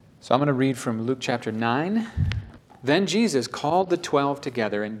So I'm going to read from Luke chapter 9. Then Jesus called the 12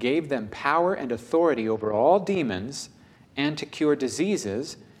 together and gave them power and authority over all demons and to cure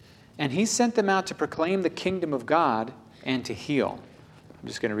diseases, and he sent them out to proclaim the kingdom of God and to heal. I'm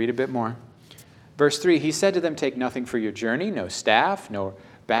just going to read a bit more. Verse 3, he said to them, take nothing for your journey, no staff, nor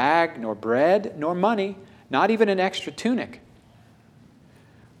bag, nor bread, nor money, not even an extra tunic.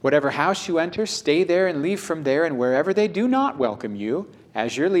 Whatever house you enter, stay there and leave from there, and wherever they do not welcome you,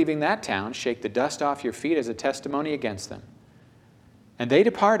 as you're leaving that town, shake the dust off your feet as a testimony against them. And they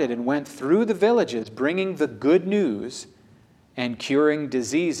departed and went through the villages, bringing the good news and curing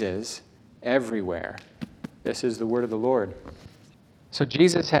diseases everywhere. This is the word of the Lord. So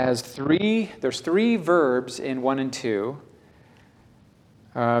Jesus has there's three verbs in 1 and 2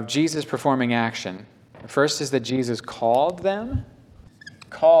 of Jesus performing action. The first is that Jesus called them.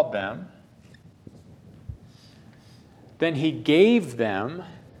 Then he gave them,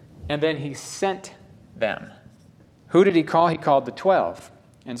 and then he sent them. Who did he call? He called the 12.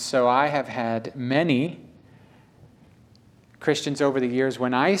 And so I have had many Christians over the years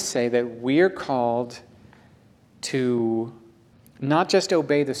when I say that we're called to not just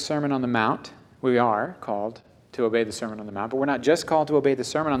obey the Sermon on the Mount. We are called to obey the Sermon on the Mount, but we're not just called to obey the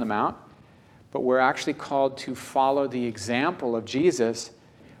Sermon on the Mount, but we're actually called to follow the example of Jesus.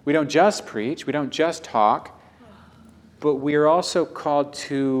 We don't just preach, we don't just talk, but we are also called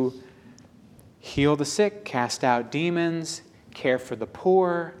to heal the sick, cast out demons, care for the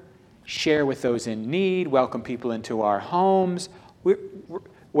poor, share with those in need, welcome people into our homes.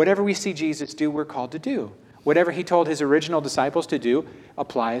 Whatever we see Jesus do, we're called to do. Whatever he told his original disciples to do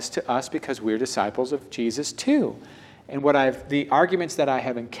applies to us because we're disciples of Jesus too. And the arguments that I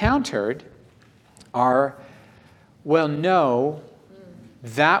have encountered are, well, no,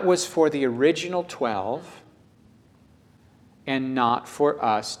 that was for the original 12 and not for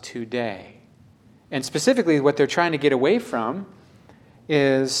us today. And specifically, what they're trying to get away from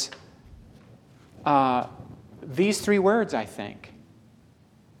is these three words, I think.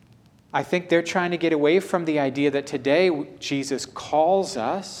 I think they're trying to get away from the idea that today Jesus calls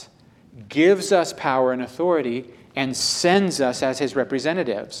us, gives us power and authority, and sends us as his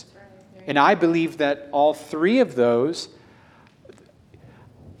representatives. And I believe that all three of those,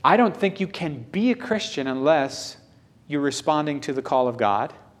 I don't think you can be a Christian unless you're responding to the call of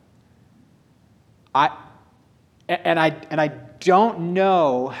God. I don't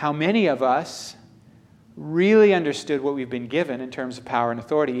know how many of us really understood what we've been given in terms of power and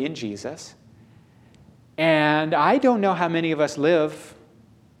authority in Jesus. And I don't know how many of us live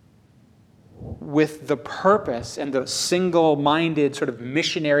with the purpose and the single-minded sort of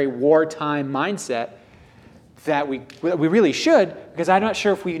missionary wartime mindset that we really should, because I'm not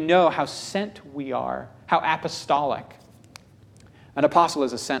sure if we know how sent we are, how apostolic. An apostle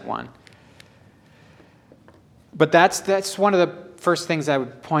is a sent one. But that's one of the first things I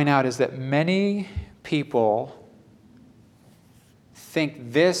would point out is that many people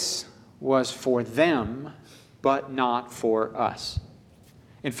think this was for them, but not for us.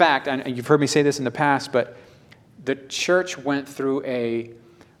 In fact, and you've heard me say this in the past, but the church went through a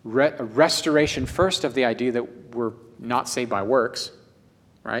restoration first of the idea that we're not saved by works,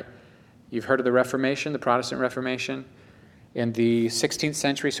 right? You've heard of the Reformation, the Protestant Reformation. In the 16th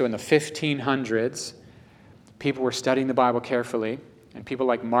century, so in the 1500s, people were studying the Bible carefully, and people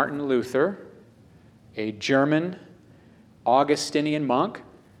like Martin Luther, a German Augustinian monk,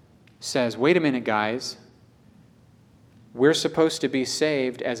 says, wait a minute, guys, we're supposed to be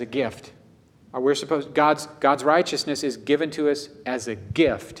saved as a gift. God's righteousness is given to us as a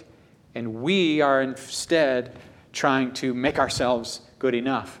gift, and we are instead trying to make ourselves good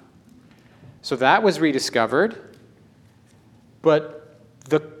enough. So that was rediscovered. But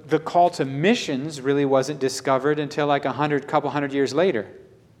the call to missions really wasn't discovered until like couple hundred years later.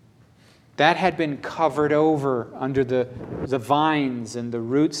 That had been covered over under the vines and the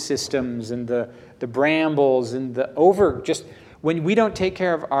root systems and the brambles and just when we don't take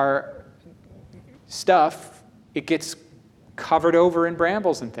care of our stuff, it gets covered over in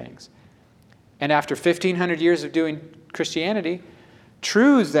brambles and things. And after 1,500 years of doing Christianity,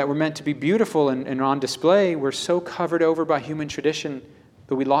 truths that were meant to be beautiful and on display were so covered over by human tradition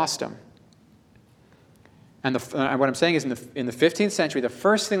that we lost them. And what I'm saying is in the 15th century, the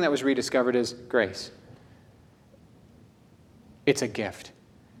first thing that was rediscovered is grace. It's a gift.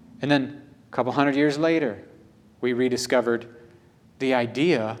 And then a couple hundred years later, we rediscovered the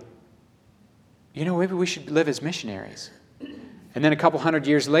idea, maybe we should live as missionaries. And then a couple hundred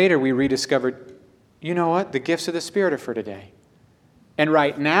years later, we rediscovered, you know what? The gifts of the Spirit are for today. And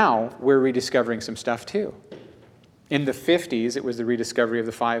right now, we're rediscovering some stuff too. In the 50s, it was the rediscovery of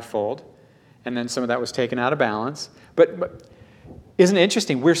the fivefold, and then some of that was taken out of balance. But isn't it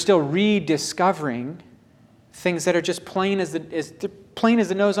interesting? We're still rediscovering things that are just plain as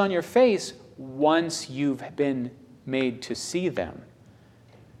the nose on your face once you've been made to see them.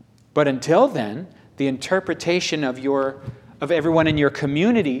 But until then, the interpretation of everyone in your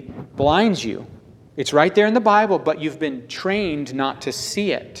community blinds you. It's right there in the Bible, but you've been trained not to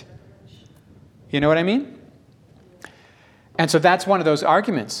see it. You know what I mean? And so that's one of those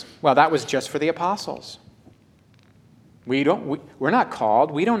arguments. Well, that was just for the apostles. We're not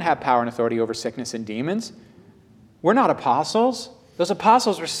called. We don't have power and authority over sickness and demons. We're not apostles. Those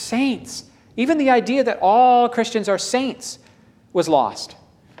apostles were saints. Even the idea that all Christians are saints was lost.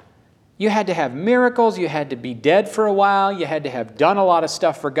 You had to have miracles. You had to be dead for a while. You had to have done a lot of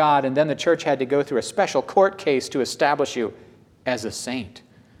stuff for God. And then the church had to go through a special court case to establish you as a saint.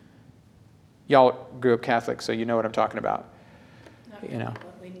 Y'all grew up Catholic, so you know what I'm talking about. You know.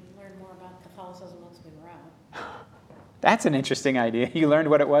 But we learned more about Catholicism once we were out. That's an interesting idea. You learned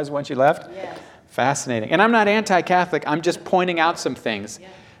what it was once you left? Yes. Fascinating. And I'm not anti-Catholic. I'm just pointing out some things. Yeah.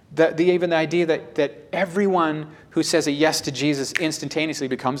 Even the idea that everyone who says a yes to Jesus instantaneously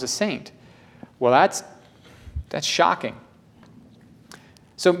becomes a saint. Well, that's shocking.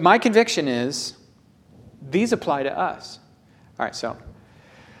 So my conviction is these apply to us. All right, so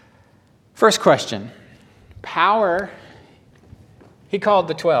first question. Power, he called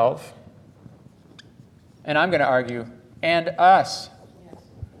the 12, and I'm going to argue, and us. Yes,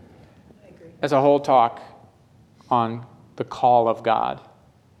 I agree. As a whole talk on the call of God.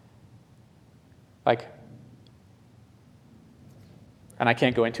 And I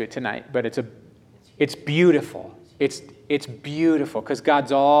can't go into it tonight, but it's beautiful. It's beautiful because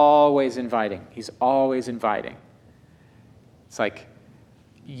God's always inviting. He's always inviting. It's like,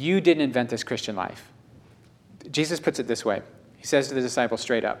 you didn't invent this Christian life. Jesus puts it this way. He says to the disciples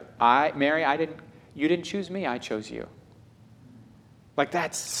straight up, Mary, you didn't choose me, I chose you.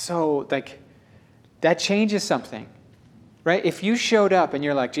 That changes something. Right? If you showed up and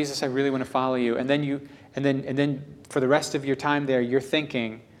you're like, Jesus, I really want to follow you, and then for the rest of your time there, you're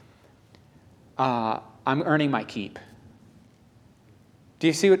thinking, I'm earning my keep. Do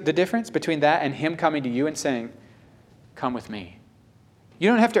you see the difference between that and him coming to you and saying, come with me? You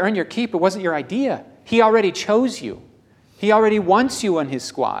don't have to earn your keep. It wasn't your idea. He already chose you. He already wants you on his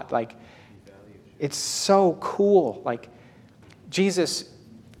squad. It's so cool. Jesus,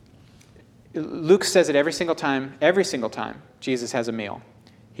 Luke says it every single time Jesus has a meal.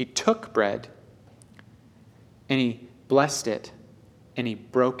 He took bread, and he blessed it, and he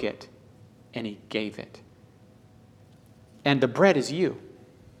broke it, and he gave it. And the bread is you.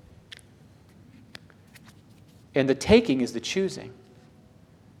 And the taking is the choosing.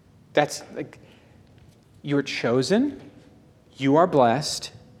 That's you're chosen, you are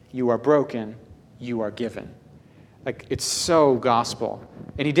blessed, you are broken, you are given. It's so gospel.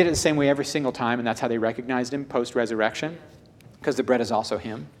 And he did it the same way every single time, and that's how they recognized him post-resurrection, because the bread is also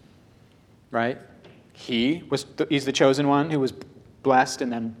him, right? He's the chosen one who was blessed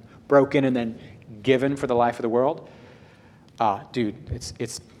and then broken and then given for the life of the world. Dude,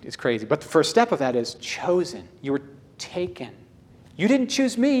 it's crazy. But the first step of that is chosen. You were taken. You didn't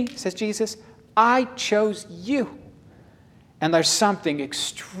choose me, says Jesus. I chose you. And there's something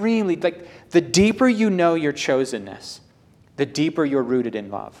extremely, the deeper you know your chosenness, the deeper you're rooted in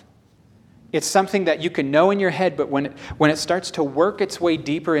love. It's something that you can know in your head, but when it starts to work its way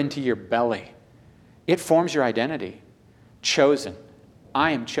deeper into your belly, it forms your identity. Chosen. I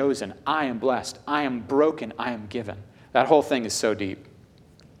am chosen. I am blessed. I am broken. I am given. That whole thing is so deep.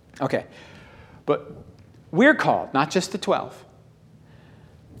 Okay. But we're called, not just the 12.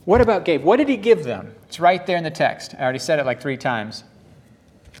 What about gave? What did he give them? It's right there in the text. I already said it 3 times.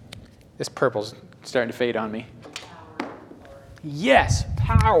 This purple's starting to fade on me. Yes,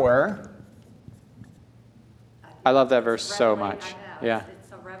 power. I love that verse so much. Yeah.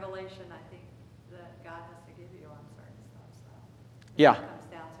 It's a revelation, I think, that God has to give you on certain stuff. So yeah. It comes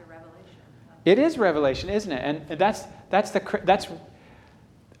down to revelation. It is revelation, isn't it? And that's the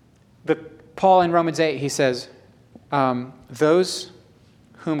Paul in Romans 8. He says, those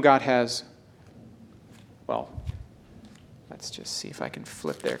whom God has. Well, let's just see if I can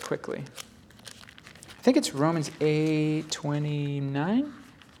flip there quickly. I think it's Romans 8:29.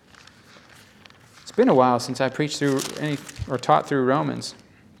 It's been a while since I preached through or taught through Romans.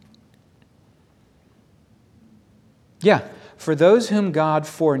 Yeah, for those whom God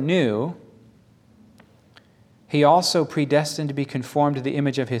foreknew, he also predestined to be conformed to the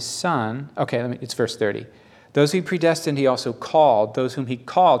image of his Son. Okay, it's verse 30. Those he predestined, he also called. Those whom he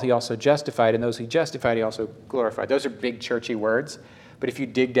called, he also justified. And those he justified, he also glorified. Those are big churchy words. But if you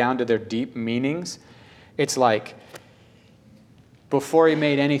dig down to their deep meanings, it's like before he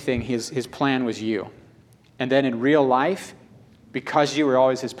made anything, his plan was you. And then in real life, because you were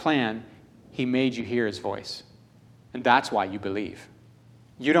always his plan, he made you hear his voice. And that's why you believe.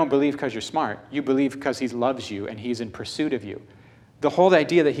 You don't believe because you're smart. You believe because he loves you and he's in pursuit of you. The whole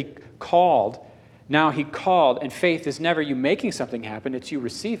idea that he called, now he called, and faith is never you making something happen, it's you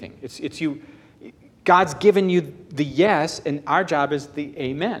receiving. It's you, God's given you the yes, and our job is the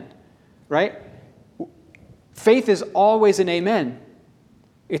amen, right? Faith is always an amen.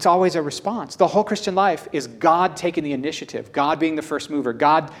 It's always a response. The whole Christian life is God taking the initiative, God being the first mover,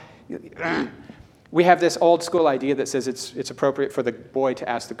 God. We have this old school idea that says it's appropriate for the boy to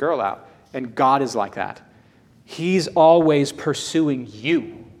ask the girl out, and God is like that. He's always pursuing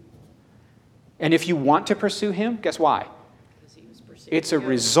you. And if you want to pursue him, guess why? It's a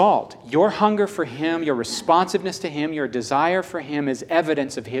result. Your hunger for him, your responsiveness to him, your desire for him is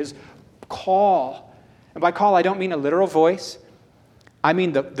evidence of his call. And by call, I don't mean a literal voice. I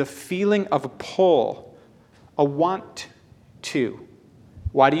mean the feeling of a pull, a want to.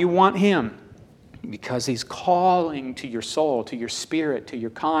 Why do you want him? Because he's calling to your soul, to your spirit, to your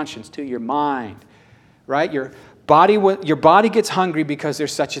conscience, to your mind. Right? Your body gets hungry because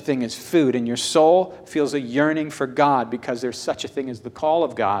there's such a thing as food, and your soul feels a yearning for God because there's such a thing as the call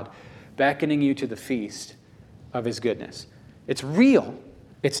of God beckoning you to the feast of his goodness. It's real.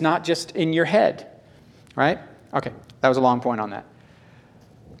 It's not just in your head. Right? Okay, that was a long point on that.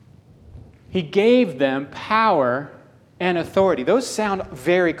 He gave them power and authority. Those sound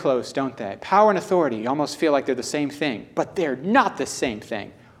very close, don't they? Power and authority, you almost feel like they're the same thing, but they're not the same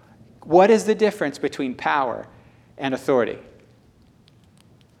thing. What is the difference between power and authority?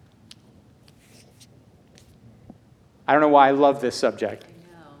 I don't know why I love this subject. I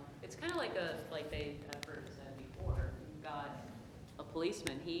know. It's kind of like I've heard it said before, you've got a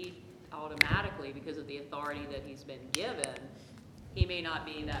policeman, he automatically, because of the authority that he's been given, he may not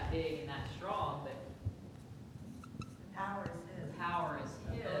be that big and that strong, but power is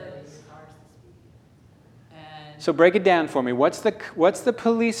his. And So break it down for me. What's the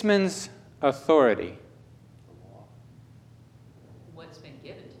policeman's authority? what's been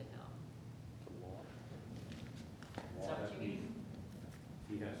given to him. Is that what you mean?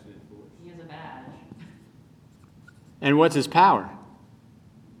 He has to enforce. He has a badge. And what's his power?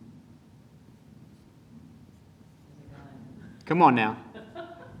 He has a gun. Come on now.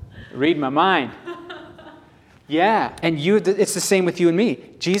 Read my mind. Yeah, and it's the same with you and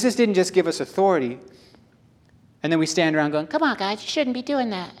me. Jesus didn't just give us authority, and then we stand around going, come on, guys, you shouldn't be doing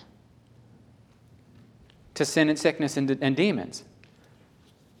that. To sin and sickness and demons.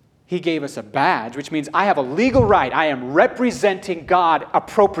 He gave us a badge, which means I have a legal right. I am representing God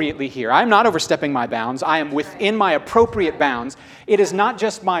appropriately here. I'm not overstepping my bounds. I am within my appropriate bounds. It's not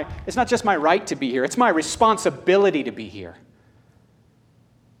just my right to be here. It's my responsibility to be here.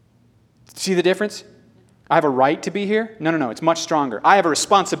 See the difference? I have a right to be here? No. It's much stronger. I have a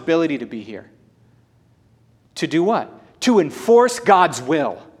responsibility to be here. To do what? To enforce God's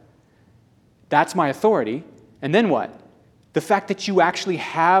will. That's my authority. And then what? The fact that you actually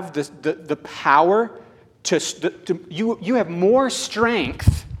have the power you have more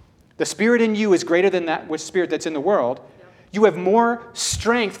strength. The spirit in you is greater than that spirit that's in the world. You have more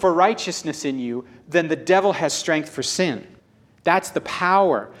strength for righteousness in you than the devil has strength for sin. That's the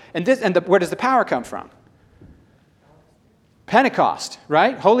power. Where does the power come from? Pentecost,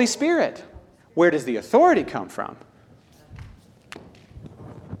 right? Holy Spirit. Where does the authority come from?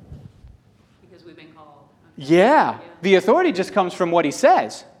 Because we've been called. Yeah. The authority just comes from what he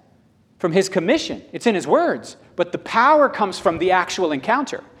says, from his commission. It's in his words. But the power comes from the actual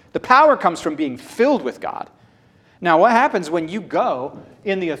encounter. The power comes from being filled with God. Now, what happens when you go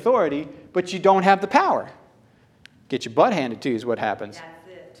in the authority, but you don't have the power? Get your butt handed to you is what happens. That's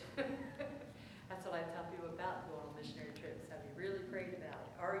it. That's what I tell people about going on missionary trips. Have you really prayed about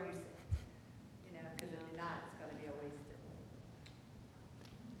it? Are you sick? Because if you're not, it's going to be a wasted.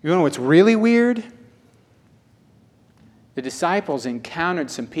 You know what's really weird? The disciples encountered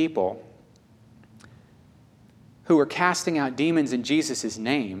some people who were casting out demons in Jesus'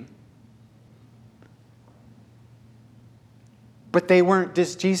 name, but they weren't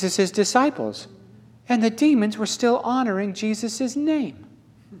Jesus' disciples. And the demons were still honoring Jesus' name.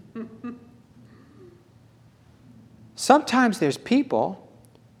 Sometimes there's people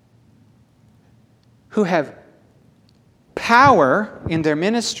who have power in their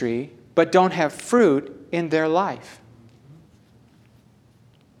ministry but don't have fruit in their life.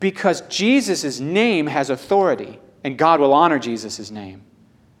 Because Jesus' name has authority, and God will honor Jesus' name.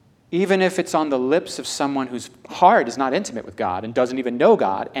 Even if it's on the lips of someone whose heart is not intimate with God and doesn't even know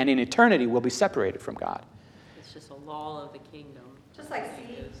God, and in eternity will be separated from God. It's just a law of the kingdom. Just like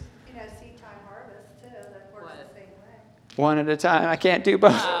seed time harvest too, that works What? the same way. One at a time. I can't do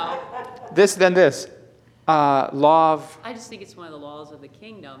both. Wow. This, then this. Law of... I just think it's one of the laws of the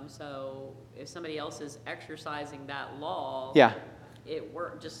kingdom, so if somebody else is exercising that law, Yeah. it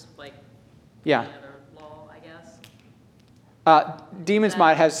worked just like Yeah. any other law, I guess. Demons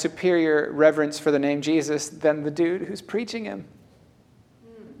might have superior reverence for the name Jesus than the dude who's preaching him.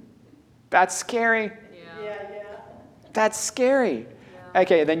 That's scary. Yeah. That's scary. Yeah.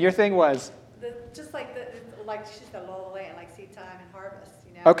 Okay, then your thing was... Just like she's the law of the land, like seed time and harvest,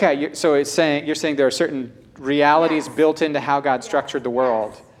 you know? Okay, you're saying there are certain realities Yes. built into how God structured the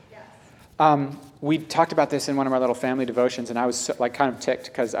world. Yes. We talked about this in one of our little family devotions, and I was kind of ticked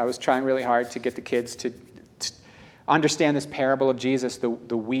because I was trying really hard to get the kids to understand this parable of Jesus, the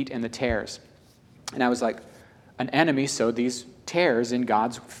wheat and the tares. And I was like, an enemy sowed these tares in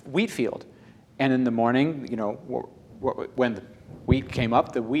God's wheat field. And in the morning, when the wheat came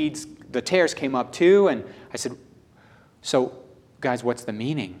up, the tares came up too. And I said, so guys, what's the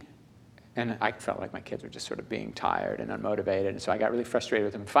meaning? And I felt like my kids were just sort of being tired and unmotivated. And so I got really frustrated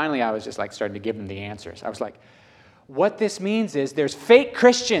with them. Finally, I was just like starting to give them the answers. I was like, what this means is there's fake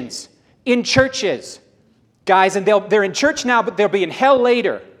Christians in churches, guys, and they're in church now, but they'll be in hell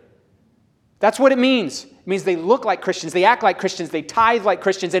later. That's what it means. It means they look like Christians, they act like Christians, they tithe like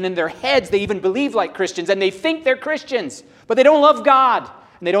Christians, and in their heads they even believe like Christians, and they think they're Christians, but they don't love God,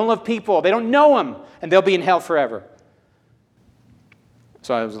 and they don't love people, they don't know Him, and they'll be in hell forever.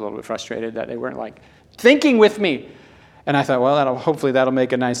 So I was a little bit frustrated that they weren't like thinking with me. And I thought, well, hopefully that'll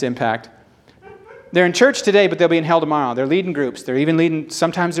make a nice impact. They're in church today, but they'll be in hell tomorrow. They're leading groups.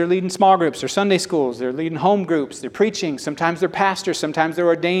 Sometimes they're leading small groups or Sunday schools. They're leading home groups. They're preaching. Sometimes they're pastors. Sometimes they're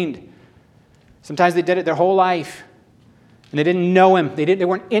ordained. Sometimes they did it their whole life. And they didn't know Him. They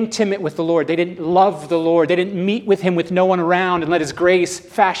weren't intimate with the Lord. They didn't love the Lord. They didn't meet with Him with no one around and let His grace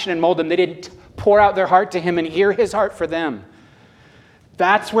fashion and mold them. They didn't pour out their heart to Him and hear His heart for them.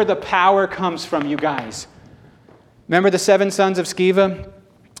 That's where the power comes from, you guys. Remember the 7 sons of Sceva?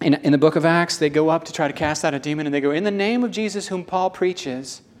 In the book of Acts, they go up to try to cast out a demon, and they go, in the name of Jesus whom Paul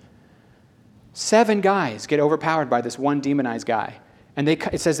preaches. 7 guys get overpowered by this one demonized guy. And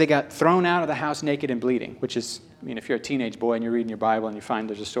it says they got thrown out of the house naked and bleeding, which is, if you're a teenage boy and you're reading your Bible and you find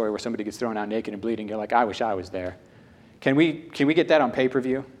there's a story where somebody gets thrown out naked and bleeding, you're like, I wish I was there. Can we get that on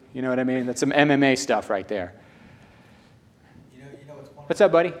pay-per-view? You know what I mean? That's some MMA stuff right there. What's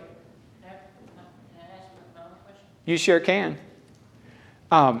up, buddy? Can I ask my own question? You sure can.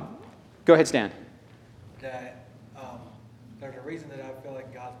 Go ahead, Stan. That there's a reason that I feel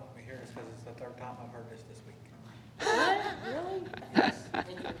like God's wanting me here is because it's the 3rd time I've heard this week. Really? Yes.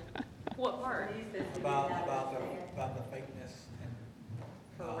 What part? About the fakeness and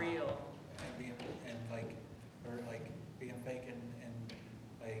For real. and being being fake and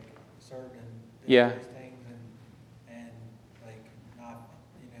like served and Yeah. these things and like not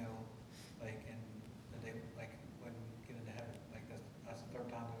and that they like wouldn't get into heaven. Like that's the 3rd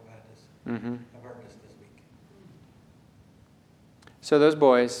time I've had this. Mm-hmm. I've heard this week. So those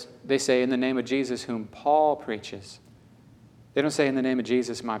boys, they say, in the name of Jesus whom Paul preaches. They don't say, in the name of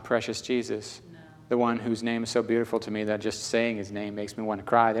Jesus, my precious Jesus, No. the one whose name is so beautiful to me that just saying His name makes me want to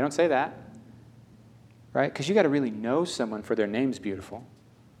cry. They don't say that, right? Because you got to really know someone for their name's beautiful.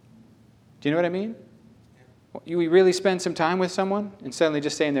 Do you know what I mean? You really spend some time with someone, and suddenly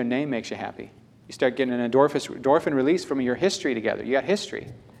just saying their name makes you happy. You start getting an endorphin release from your history together. You got history.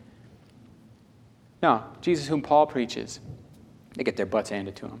 No, Jesus whom Paul preaches. They get their butts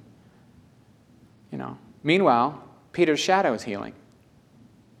handed to them. Meanwhile, Peter's shadow is healing.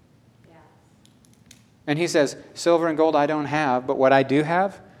 Yes. And he says, silver and gold I don't have, but what I do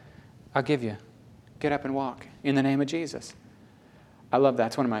have, I'll give you. Get up and walk in the name of Jesus. I love that.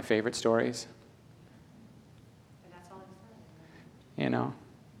 It's one of my favorite stories. And that's all he said.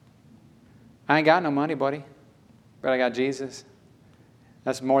 I ain't got no money, buddy, but I got Jesus.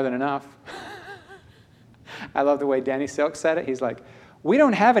 That's more than enough. I love the way Danny Silk said it. He's like, we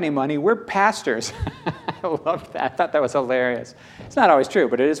don't have any money. We're pastors. I loved that. I thought that was hilarious. It's not always true,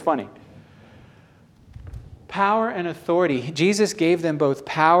 but it is funny. Power and authority. Jesus gave them both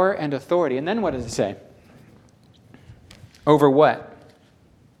power and authority. And then what does it say? Over what?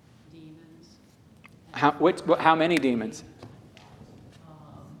 Demons. How many demons? Hold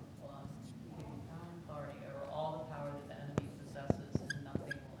on. You give me power and authority over all the power that the enemy possesses, and nothing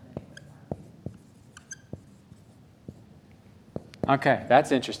will in any way harm you. Okay,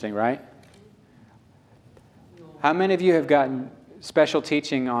 that's interesting, right? How many of you have gotten special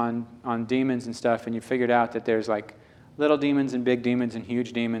teaching on demons and stuff, and you figured out that there's like little demons and big demons and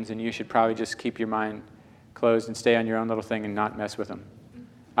huge demons, and you should probably just keep your mind closed and stay on your own little thing and not mess with them?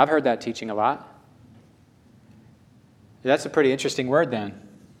 I've heard that teaching a lot. That's a pretty interesting word then.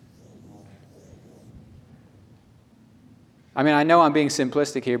 I mean, I know I'm being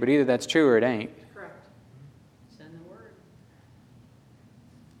simplistic here, but either that's true or it ain't. Correct. Send the word.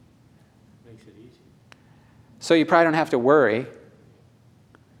 Makes it easy. So you probably don't have to worry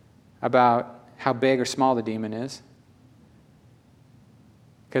about how big or small the demon is.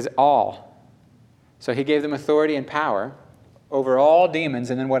 Because all. So he gave them authority and power over all demons,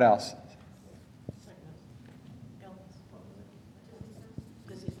 and then what else?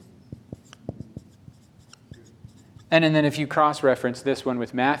 And then if you cross-reference this one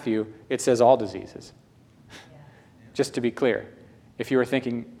with Matthew, it says all diseases. Just to be clear. If you were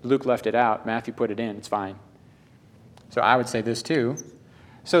thinking Luke left it out, Matthew put it in, it's fine. So I would say this too.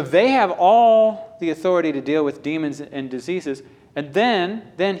 So they have all the authority to deal with demons and diseases, and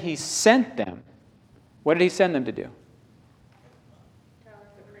then he sent them. What did he send them to do? Tell her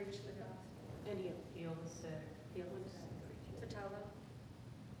to preach the gospel. And heal the sick. Heal the sick. To tell them.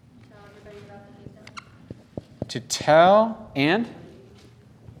 Tell everybody about the kingdom. To tell and? To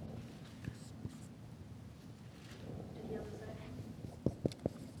heal the sick.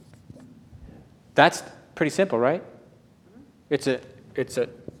 That's pretty simple, right?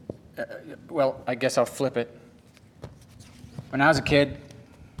 Well, I guess I'll flip it. When I was a kid,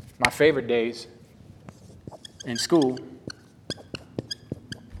 my favorite days in school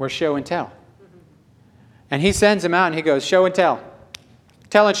were show and tell. And he sends them out and he goes, show and tell.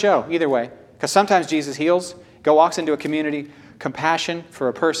 Tell and show, either way. Because sometimes Jesus heals, walks into a community, compassion for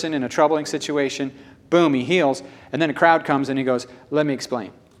a person in a troubling situation, boom, he heals, and then a crowd comes and he goes, let me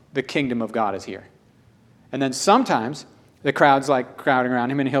explain. The kingdom of God is here. And then sometimes the crowd's like crowding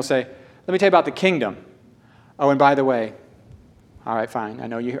around him and he'll say, let me tell you about the kingdom. Oh, and by the way, all right, fine. I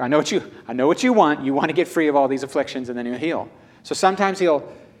know what you want. You want to get free of all these afflictions, and then he'll heal. So sometimes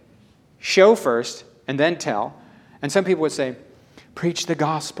he'll show first and then tell. And some people would say, preach the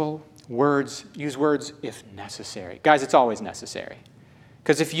gospel, use words if necessary. Guys, it's always necessary.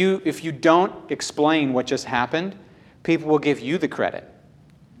 Because if you don't explain what just happened, people will give you the credit.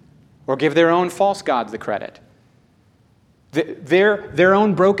 Or give their own false gods the credit. Their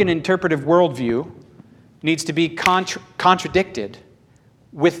own broken interpretive worldview needs to be contradicted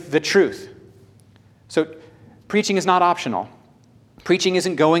with the truth. So preaching is not optional. Preaching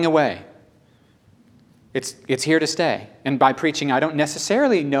isn't going away. It's here to stay. And by preaching, I don't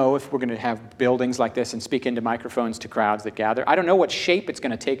necessarily know if we're going to have buildings like this and speak into microphones to crowds that gather. I don't know what shape it's going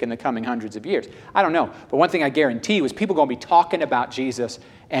to take in the coming hundreds of years. I don't know. But one thing I guarantee was people are going to be talking about Jesus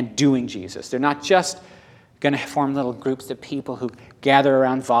and doing Jesus. They're not just going to form little groups of people who gather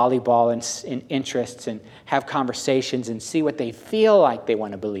around volleyball and interests and have conversations and see what they feel like they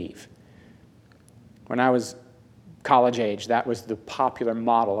want to believe. When I was college age, that was the popular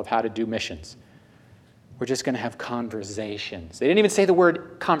model of how to do missions. We're just going to have conversations. They didn't even say the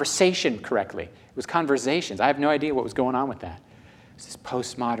word conversation correctly. It was conversations. I have no idea what was going on with that. It's this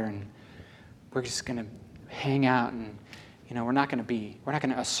postmodern, we're just going to hang out and, we're not going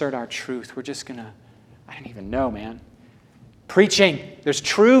to assert our truth. We're just going to, I don't even know, man. Preaching. There's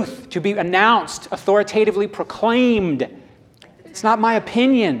truth to be announced, authoritatively proclaimed. It's not my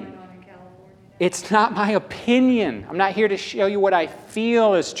opinion. It's not my opinion. I'm not here to show you what I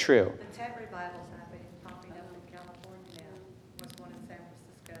feel is true. The tent revival's popping up in California now. There's one in San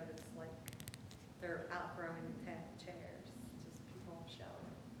Francisco that's like, they're outgrowing the tent chairs. Just people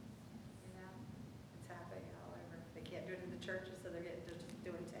showing. It's happening all over. They can't do it in the churches, so they're just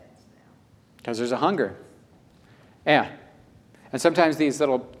doing tents now. Because there's a hunger. Yeah. And sometimes these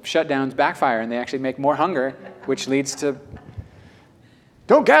little shutdowns backfire and they actually make more hunger, which leads to,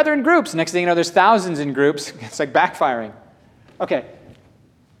 don't gather in groups. Next thing you know, there's thousands in groups. It's like backfiring. Okay.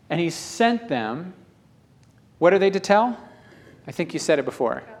 And he sent them. What are they to tell? I think you said it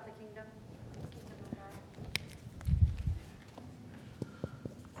before. About the kingdom of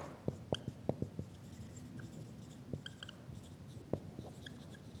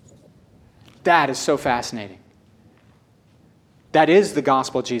God. That is so fascinating. That is the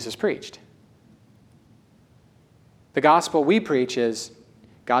gospel Jesus preached. The gospel we preach is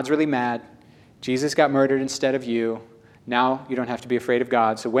God's really mad. Jesus got murdered instead of you. Now you don't have to be afraid of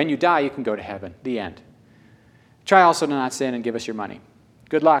God. So when you die, you can go to heaven. The end. Try also to not sin and give us your money.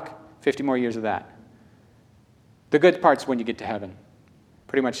 Good luck. 50 more years of that. The good part's when you get to heaven.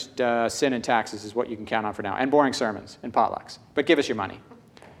 Pretty much sin and taxes is what you can count on for now, and boring sermons and potlucks. But give us your money.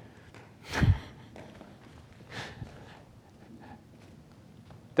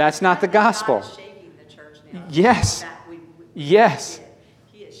 That's not the gospel. God is shaking the church now. Yes. Yes.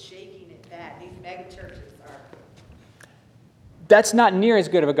 He is shaking it bad. These mega churches are. That's not near as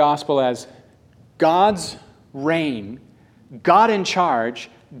good of a gospel as God's reign, God in charge,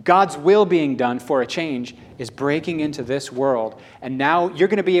 God's will being done for a change is breaking into this world. And now you're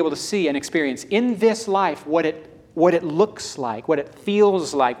going to be able to see and experience in this life what it looks like, what it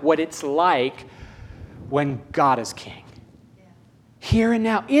feels like, what it's like when God is king. Yeah. Here and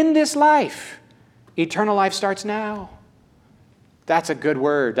now, in this life. Eternal life starts now. That's a good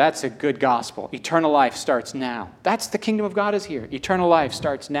word. That's a good gospel. Eternal life starts now. That's the kingdom of God is here. Eternal life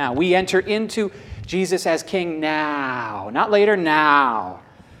starts now. We enter into Jesus as king now, not later, now.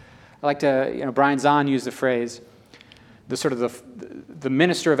 I like to, Brian Zahn used the phrase, the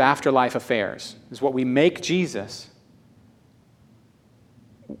minister of afterlife affairs is what we make Jesus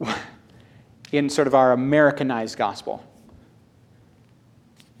in sort of our Americanized gospel.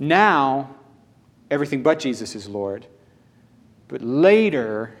 Now, everything but Jesus is Lord. But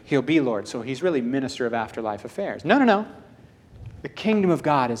later, he'll be Lord. So he's really minister of afterlife affairs. No. The kingdom of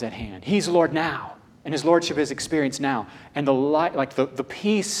God is at hand. He's Lord now. And his lordship is experienced now. And the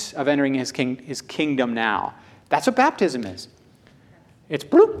peace of entering his kingdom now. That's what baptism is. It's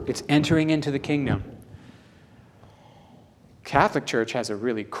bloop. It's entering into the kingdom. Catholic Church has a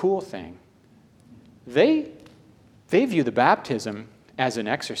really cool thing. They view the baptism as an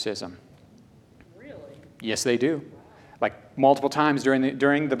exorcism. Really? Yes, they do. Like multiple times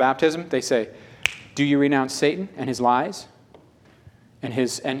during the baptism, they say, "Do you renounce Satan and his lies and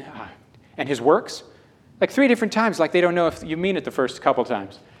his works?" Like 3 different times. Like they don't know if you mean it the first couple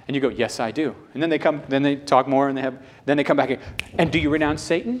times, and you go, "Yes, I do." And then they talk more, and then they come back. And do you renounce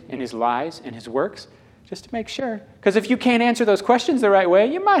Satan and his lies and his works? Just to make sure, because if you can't answer those questions the right way,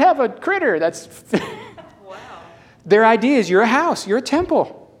 you might have a critter. That's Wow. Their idea is you're a house, you're a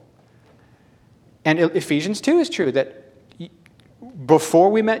temple. And Ephesians 2 is true that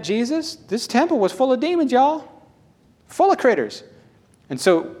before we met Jesus, this temple was full of demons, y'all. Full of critters. And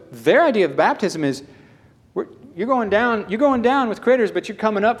so their idea of baptism is you're going down with critters, but you're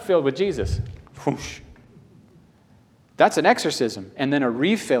coming up filled with Jesus. Whoosh. That's an exorcism, and then a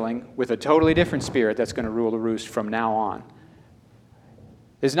refilling with a totally different spirit that's going to rule the roost from now on.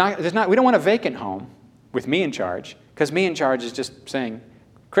 We don't want a vacant home with me in charge, because me in charge is just saying,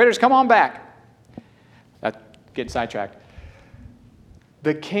 "Critters, come on back." That's getting sidetracked.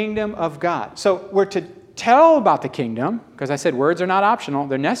 The kingdom of God. So we're to tell about the kingdom, because I said words are not optional,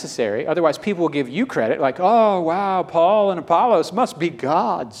 they're necessary. Otherwise, people will give you credit, like, "Oh, wow, Paul and Apollos must be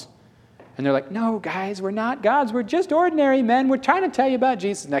gods." And they're like, "No, guys, we're not gods. We're just ordinary men. We're trying to tell you about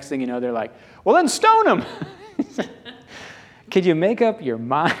Jesus." Next thing you know, they're like, "Well, then stone him." Could you make up your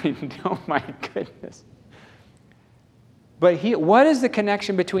mind? Oh, my goodness. But what is the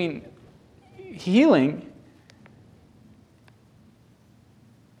connection between healing?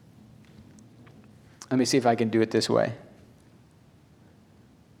 Let me see if I can do it this way.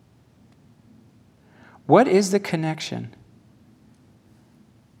 What is the connection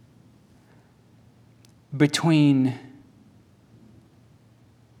between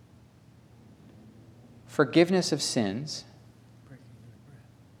forgiveness of sins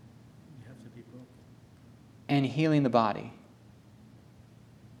and healing the body?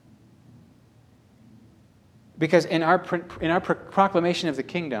 Because in our proclamation of the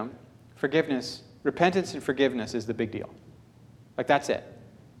kingdom, repentance and forgiveness is the big deal. Like, that's it.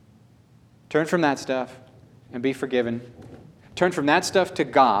 Turn from that stuff and be forgiven. Turn from that stuff to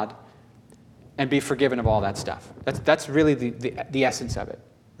God and be forgiven of all that stuff. That's really the essence of it.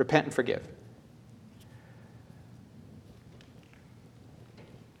 Repent and forgive.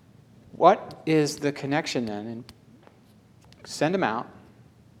 What is the connection then? And send them out,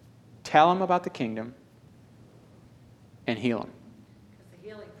 tell them about the kingdom, and heal them. Because the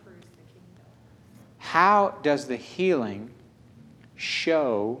healing proves the kingdom. How does the healing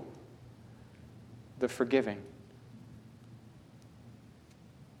show the forgiving?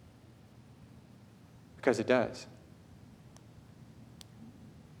 Because it does.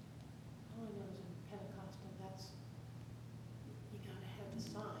 All I know is in Pentecostal, you gotta have the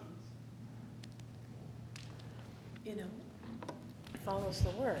signs. Follows the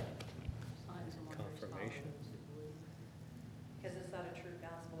word. Signs and wonders follow. Confirmation. Because it's not a true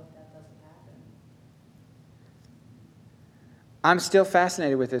gospel if that doesn't happen. I'm still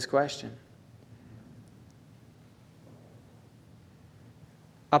fascinated with this question.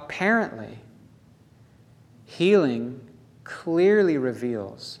 Apparently, healing clearly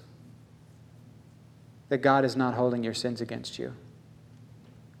reveals that God is not holding your sins against you.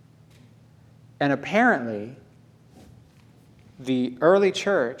 And apparently, the early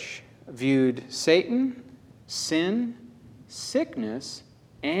church viewed Satan, sin, sickness,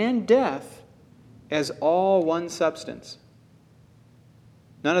 and death as all one substance.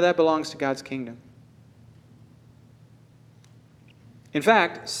 None of that belongs to God's kingdom. In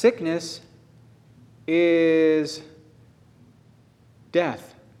fact, sickness is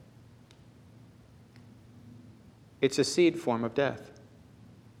death. It's a seed form of death.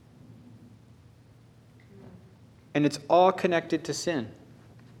 And it's all connected to sin.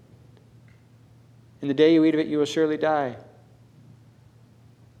 In the day you eat of it, you will surely die.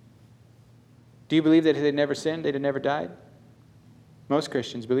 Do you believe that if they'd never sinned, they'd have never died? Most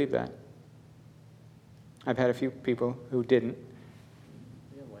Christians believe that. I've had a few people who didn't.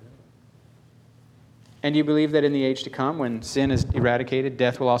 And do you believe that in the age to come, when sin is eradicated,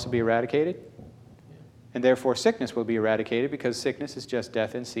 death will also be eradicated? And therefore sickness will be eradicated, because sickness is just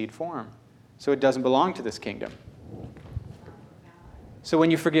death in seed form. So it doesn't belong to this kingdom. So when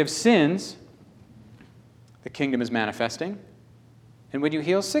you forgive sins, the kingdom is manifesting. And when you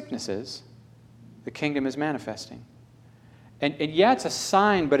heal sicknesses, the kingdom is manifesting. And yeah, it's a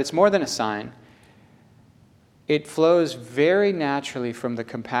sign, but it's more than a sign. It flows very naturally from the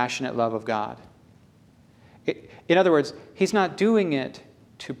compassionate love of God. In other words, he's not doing it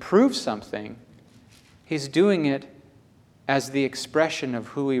to prove something. He's doing it as the expression of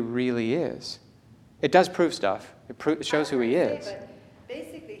who he really is. It does prove stuff. It shows who he is. But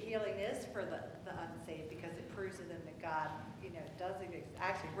basically, healing is for the unsaved, because it proves to them that God, does exist.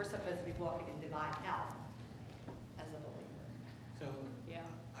 Actually, we're supposed to be walking in divine health as a believer. So, Yeah.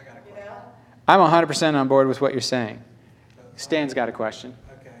 I got a question. I'm 100% on board with what you're saying. So, Stan's got a question.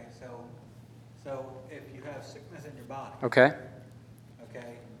 Okay, so if you have sickness in your body, Okay?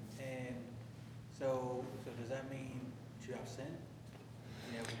 okay, and so does that mean you have sin?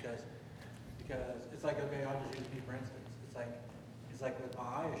 Because it's like, okay, I'll just use me for instance. It's like with my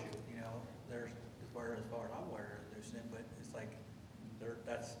eye issue. There's where, as far as I'm aware, there's sin, but it's like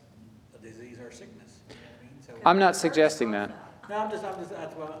that's a disease or a sickness. You know what I mean? So I'm not suggesting that. No, I'm just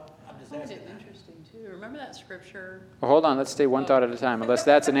that's what I'm just That's asking. that. interesting too. Remember that scripture? Well, hold on, let's stay one thought at a time, unless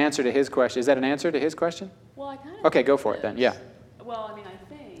that's an answer to his question. Is that an answer to his question? Well, I kind of. Okay, go for it then, yeah. Well, I mean,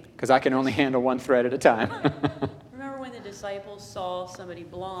 I think. Because I can only handle one thread at a time. Remember when the disciples saw somebody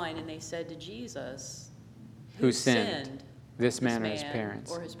blind and they said to Jesus, Who sinned? This man or his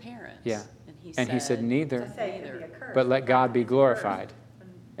parents? Or his parents. Yeah. And he said, neither, To say it could be a curse. but let God be glorified.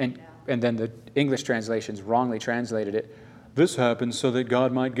 And Yeah. then the English translations wrongly translated it, this happened so that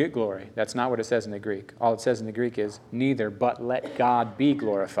God might get glory. That's not what it says in the Greek. All it says in the Greek is, neither, but let God be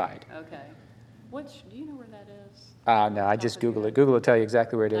glorified. Okay. Do you know where that is? No, I just Googled it. Google will tell you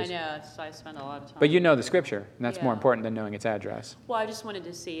exactly where it I is. know, I spend a lot of time. But you know the scripture, and that's more Yeah. important than knowing its address. Well, I just wanted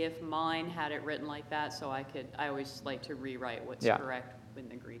to see if mine had it written like that, so I always like to rewrite what's Yeah. correct in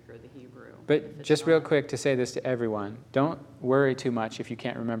the Greek or the Hebrew. if But it's just real wrong. quick to say this to everyone, don't worry too much if you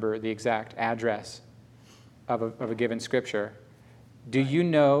can't remember the exact address of a given scripture. Do you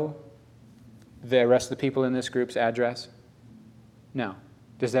know the rest of the people in this group's address? No.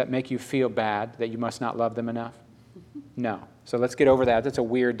 Does that make you feel bad that you must not love them enough? No. So let's get over that. That's a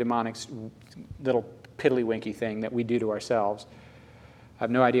weird demonic little piddly-winky thing that we do to ourselves. I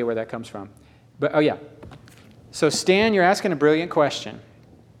have no idea where that comes from. But, oh yeah. So Stan, you're asking a brilliant question.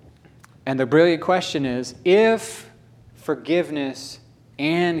 And the brilliant question is, if forgiveness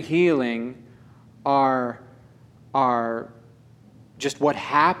and healing are just what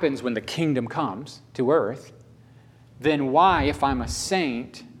happens when the kingdom comes to earth, then why, if I'm a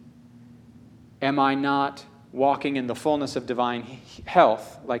saint, am I not walking in the fullness of divine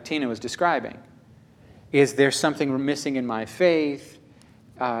health like Tina was describing? Is there something missing in my faith?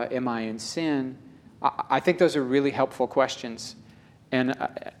 Am I in sin? I think those are really helpful questions. And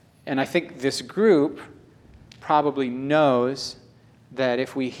I think this group probably knows that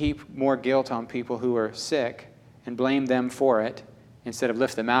if we heap more guilt on people who are sick and blame them for it, instead of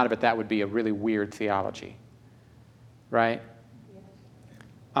lift them out of it, that would be a really weird theology. Right?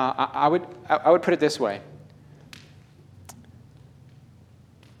 I would put it this way.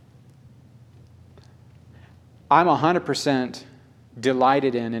 I'm 100%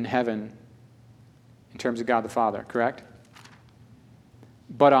 delighted in heaven in terms of God the Father, correct?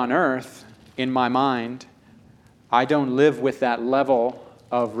 But on earth, in my mind, I don't live with that level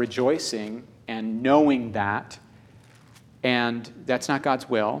of rejoicing and knowing that. And that's not God's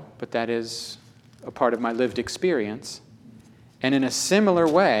will, but that is a part of my lived experience. And in a similar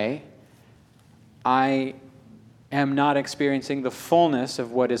way, I am not experiencing the fullness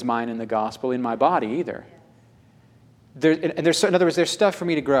of what is mine in the gospel in my body either. In other words, there's stuff for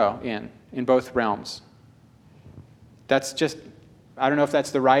me to grow in both realms. That's just, I don't know if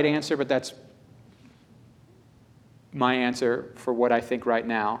that's the right answer, but that's my answer for what I think right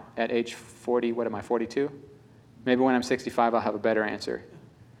now at age 40, what am I, 42? Maybe when I'm 65, I'll have a better answer.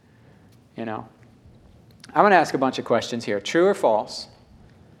 You know? I'm going to ask a bunch of questions here. True or false?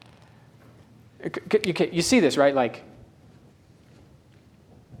 You see this, right? Like,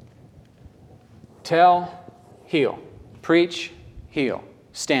 tell, heal. Preach, heal.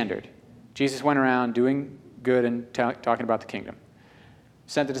 Standard. Jesus went around doing good and talking about the kingdom.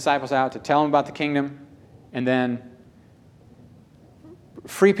 Sent the disciples out to tell them about the kingdom, and then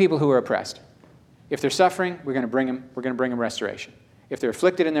free people who are oppressed. If they're suffering, we're going to bring them restoration. If they're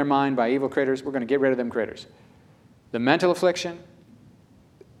afflicted in their mind by evil critters, we're going to get rid of them critters. The mental affliction,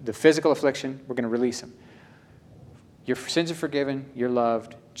 the physical affliction, we're going to release them. Your sins are forgiven, you're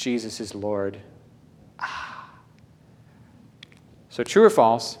loved, Jesus is Lord. So true or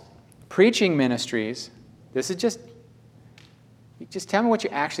false, preaching ministries, this is just tell me what you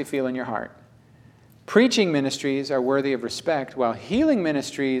actually feel in your heart. Preaching ministries are worthy of respect, while healing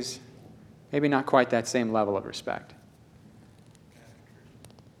ministries, maybe not quite that same level of respect.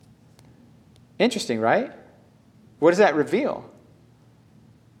 Interesting, right? What does that reveal?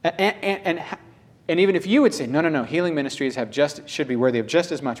 And even if you would say, no, healing ministries should be worthy of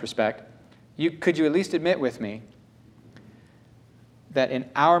just as much respect, could you at least admit with me that in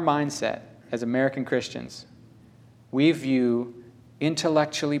our mindset as American Christians, we view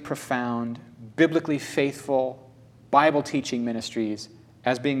intellectually profound, biblically faithful, Bible-teaching ministries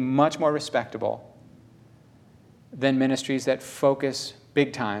as being much more respectable than ministries that focus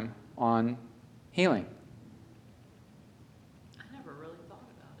big time on healing. I never really thought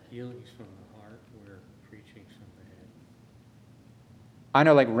about it. Healing's from the heart, where preaching's from the head. I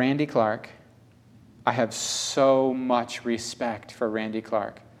know, like Randy Clark, I have so much respect for Randy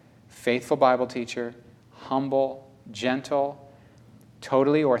Clark. Faithful Bible teacher, humble, gentle,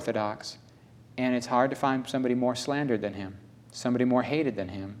 totally orthodox, and it's hard to find somebody more slandered than him, somebody more hated than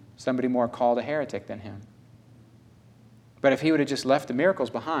him, somebody more called a heretic than him. But if he would have just left the miracles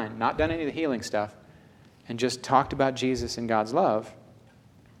behind, not done any of the healing stuff, and just talked about Jesus and God's love,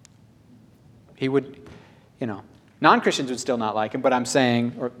 he would, non-Christians would still not like him, but I'm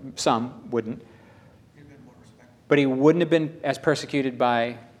saying, or some wouldn't, but he wouldn't have been as persecuted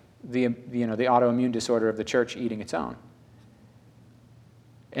by the autoimmune disorder of the church eating its own.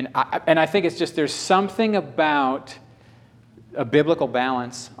 And I think it's just there's something about a biblical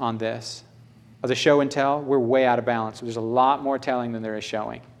balance on this. Of the show and tell, we're way out of balance. There's a lot more telling than there is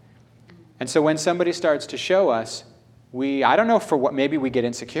showing. And so when somebody starts to show us, I don't know for what, maybe we get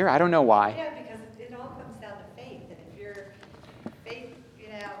insecure. I don't know why. Yeah, because it all comes down to faith. And if your faith,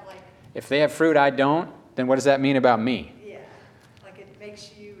 if they have fruit, I don't, then what does that mean about me? yeah, like it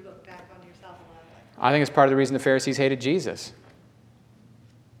makes you look back on yourself a lot. I think it's part of the reason the Pharisees hated Jesus.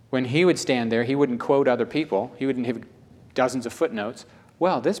 When he would stand there, he wouldn't quote other people. He wouldn't have dozens of footnotes.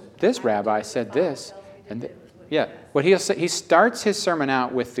 Well, this rabbi said this, and what he'll say, he starts his sermon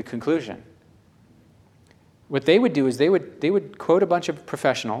out with the conclusion. What they would do is they would quote a bunch of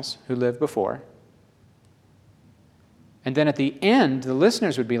professionals who lived before, and then at the end, the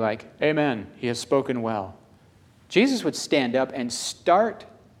listeners would be like, "Amen, he has spoken well." Jesus would stand up and start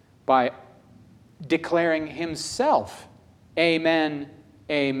by declaring himself, "Amen,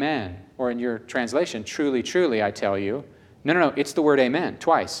 amen," or in your translation, "Truly, truly, I tell you." No, it's the word amen,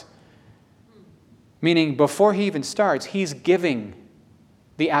 twice. Meaning, before he even starts, he's giving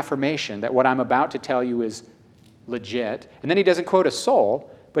the affirmation that what I'm about to tell you is legit. And then he doesn't quote a soul,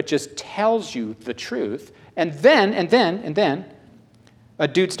 but just tells you the truth. And then, a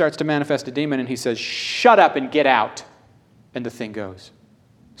dude starts to manifest a demon and he says, "Shut up and get out." And the thing goes,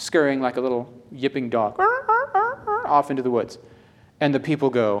 scurrying like a little yipping dog, off into the woods. And the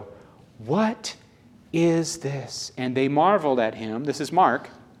people go, "What is this?" And they marveled at him. This is Mark.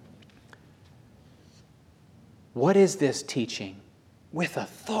 "What is this teaching? With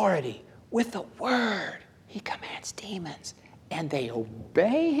authority, with the word, he commands demons, and they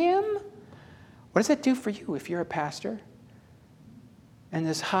obey him?" What does that do for you if you're a pastor? And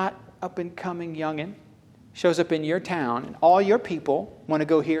this hot, up-and-coming youngin' shows up in your town, and all your people want to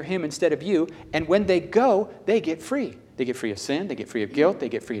go hear him instead of you, and when they go, they get free. They get free of sin, they get free of guilt, they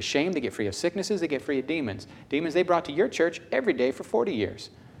get free of shame, they get free of sicknesses, they get free of demons. Demons they brought to your church every day for 40 years.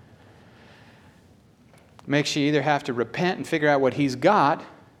 Makes you either have to repent and figure out what he's got,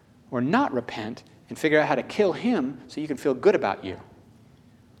 or not repent and figure out how to kill him so you can feel good about you.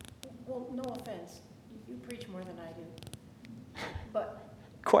 Well, no offense, you preach more than I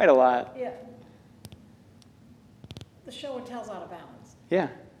quite a lot. Yeah. The show and tell's out of balance. Yeah.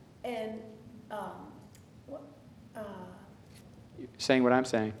 And, what, Saying what I'm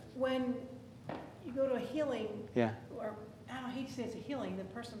saying. when you go to a healing, Yeah. or, I don't hate to say it's a healing, the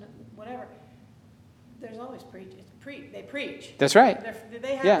person, whatever, there's always they preach. That's right.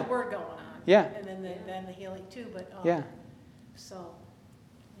 They have Yeah. the word going on. Yeah. And then the healing too, but, Yeah. so,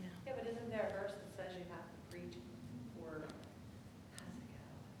 yeah. Yeah, but isn't there a verse that says you have to preach or, how's it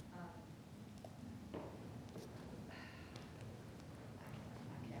go?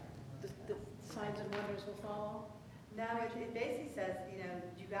 I can't remember. The signs and wonders will follow? No, it basically says,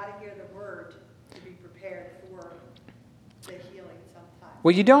 you gotta hear the word to be prepared for the healing sometimes.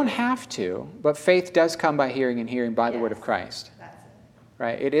 Well, you don't have to, but faith does come by hearing, and hearing by the word of Yes. Christ. That's it.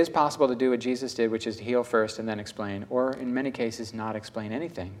 Right? It is possible to do what Jesus did, which is to heal first and then explain, or in many cases, not explain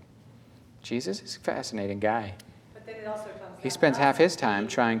anything. Jesus is a fascinating guy. But then it also comes down He to spends us half his being time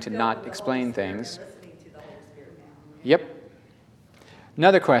trying to filled not with the explain Holy Spirit and things. listening to the Holy Spirit now. Yep.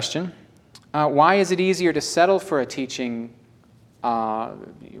 Another question. Why is it easier to settle for a teaching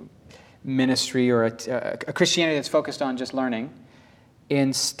ministry or a Christianity that's focused on just learning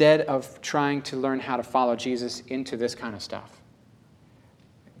instead of trying to learn how to follow Jesus into this kind of stuff?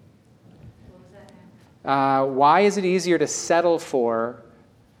 What was that? Why is it easier to settle for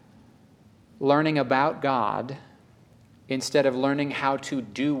learning about God instead of learning how to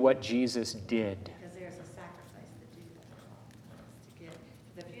do what Jesus did? Because there's a sacrifice to do that. To get,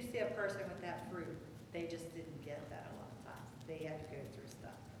 because if you see a person with that fruit, they just didn't get that a lot of times. They had to go through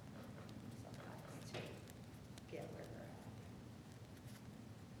stuff sometimes to get where they're at.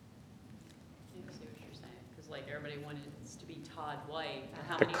 I see what you're saying, because like everybody wanted to be Todd White. but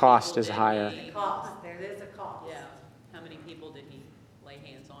how The many cost people is did higher. he- The cost, there is a cost. Yeah, how many people did he lay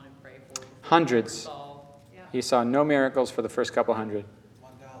hands on and pray for? before he Hundreds. saw- Yeah. He saw no miracles for the first couple hundred.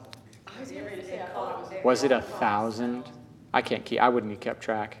 1,000. I was gonna say, I thought it was. Was it 1,000? I wouldn't have kept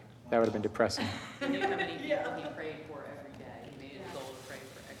track. That would have been depressing. He knew how many people he prayed for every day. He made it a goal to pray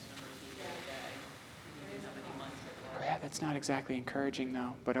for X number of people a day. He knew how many months it was. Yeah, that's not exactly encouraging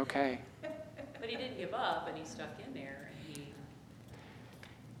though, but okay. But he didn't give up, and he stuck in there, and he,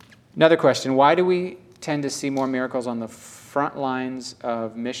 Another question. Why do we tend to see more miracles on the front lines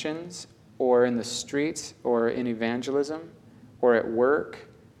of missions or in the streets or in evangelism or at work,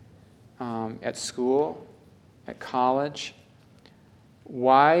 at school, at college?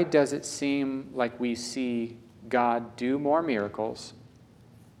 Why does it seem like we see God do more miracles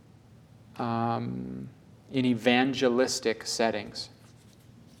in evangelistic settings?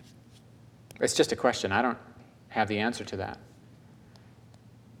 It's just a question. I don't have the answer to that.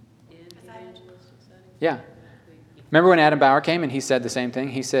 in evangelistic settings. Yeah. Remember when Adam Bauer came and he said the same thing?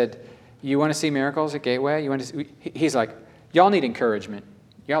 He said, "You want to see miracles at Gateway? You want to see?" He's like, "Y'all need encouragement.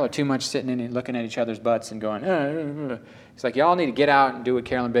 Y'all are too much sitting in and looking at each other's butts and going, He's like, y'all need to get out and do what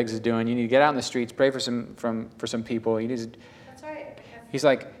Carolyn Biggs is doing. You need to get out in the streets, pray for some people. That's right. He's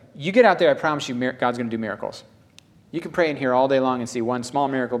like, you get out there, I promise you God's going to do miracles. You can pray in here all day long and see one small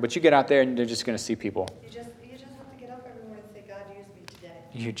miracle, but you get out there and they're just going to see people. You just have to get up every morning and say, God, use me today.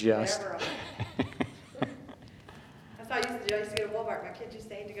 You just. Whatever I'm at." That's what I used to do. I used to go to Walmart. My kids used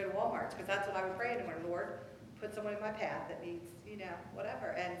to hate to go to Walmart because that's what I would pray in the morning. Lord, put someone in my path that needs, whatever.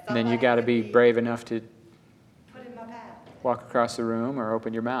 And And then you somebody got to would be brave enough to Put in my path. walk across the room or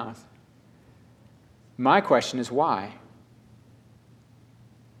open your mouth. My question is why?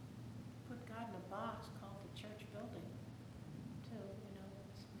 Put God in a box called the church building, too,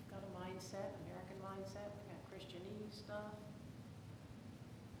 we've got a mindset, American mindset, we've got Christianese stuff.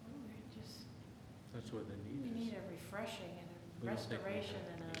 That's what the We need is. need a refreshing and We a don't think we restoration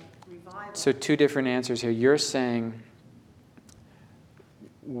and a revival. So two different answers here. You're saying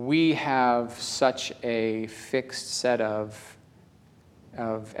we have such a fixed set of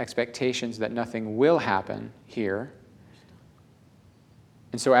expectations that nothing will happen here.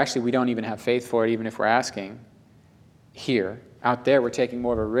 And so actually we don't even have faith for it, even if we're asking here. Out there we're taking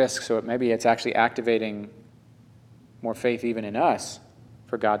more of a risk, so maybe it's actually activating more faith even in us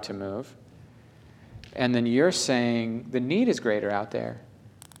for God to move. And then you're saying the need is greater out there.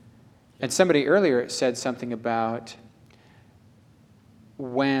 And somebody earlier said something about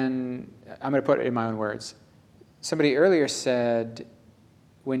when, I'm going to put it in my own words. Somebody earlier said,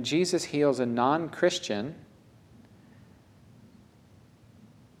 when Jesus heals a non-Christian,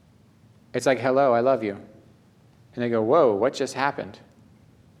 it's like, hello, I love you. And they go, whoa, what just happened?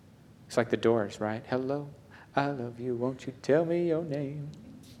 It's like the Doors, right? Hello, I love you, won't you tell me your name?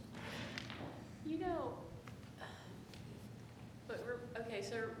 Okay,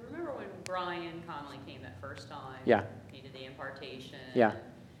 so remember when Brian Conley came that first time? Yeah. He did the impartation. Yeah.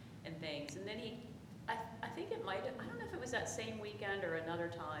 was that same weekend or another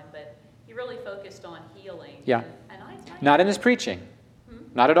time, but he really focused on healing. Yeah. And I tell you, Not in his preaching. Hmm?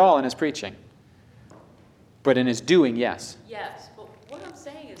 Not at all in his preaching. But in his doing, yes. Yes, but what I'm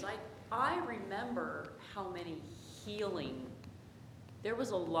saying is I remember how many healing, there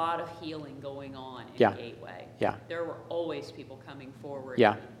was a lot of healing going on in Yeah. Gateway. Yeah. There were always people coming forward.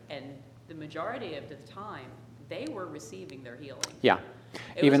 Yeah. And the majority of the time, they were receiving their healing. Yeah.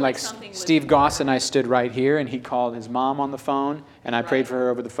 It Even was like something was- Steve Goss and I stood right here, and he called his mom on the phone, and I prayed Right. for her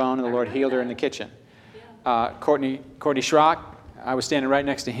over the phone, and the I Lord heard healed her in that. the kitchen. Yeah. Courtney Schrock, I was standing right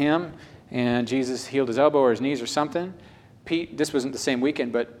next to him, and Jesus healed his elbow or his knees or something. Pete, this wasn't the same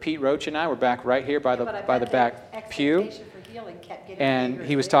weekend, but Pete Roach and I were back right here by the back pew, and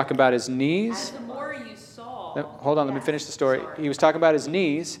he was talking about his knees. The more you saw. No, hold on, let me Yes. finish the story. Sorry. He was talking about his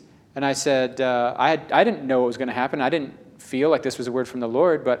knees, and I said, I didn't know what was going to happen. I didn't feel like this was a word from the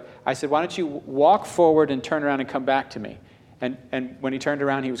Lord, but I said, why don't you walk forward and turn around and come back to me? And when he turned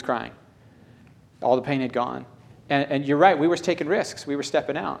around, he was crying. All the pain had gone. And you're right, we were taking risks. We were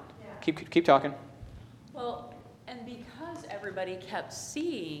stepping out. Yeah. Keep talking. Well, and because everybody kept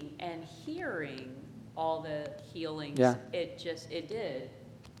seeing and hearing all the healings, Yeah. it did.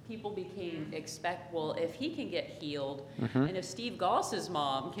 People became well, if he can get healed, Mhm. and if Steve Goss's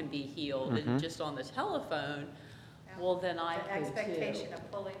mom can be healed and just on the telephone, well, then I The could expectation too.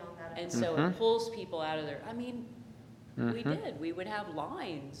 of pulling on that. And so Mhm. it pulls people out of there. I mean, we Mhm. did. We would have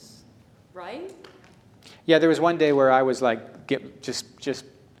lines, right? Yeah, there was one day where I was like, just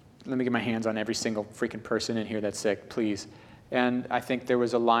let me get my hands on every single freaking person in here that's sick, please. And I think there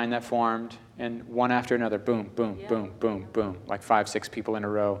was a line that formed, and one after another, boom, boom, Yeah. boom, boom, boom, like 5, 6 people in a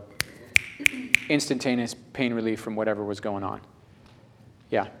row. Instantaneous pain relief from whatever was going on.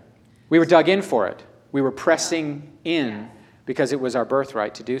 Yeah. We were dug in for it. We were pressing in because it was our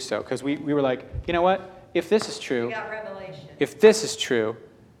birthright to do so. Because we were like, you know what? If this is We true, got revelation. if this is true,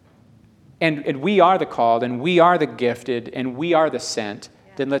 and we are the called, and we are the gifted, and we are the sent,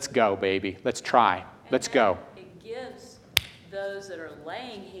 then let's go, baby. Let's try. And Let's then go. It gives those that are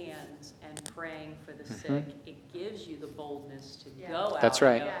laying hands and praying for the sick, it gives you the boldness to Yeah. go out. Mm-hmm. That's and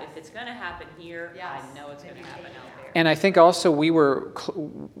right. go, Yes. If it's going to happen here, Yes. I know it's going to happen out there. And I think also we were,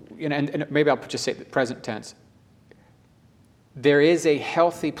 and maybe I'll just say the present tense. There is a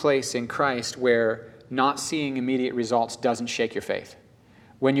healthy place in Christ where not seeing immediate results doesn't shake your faith.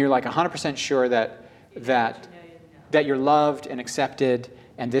 When you're like 100% sure that you're loved and accepted,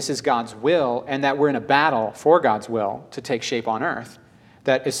 and this is God's will, and that we're in a battle for God's will to take shape on earth,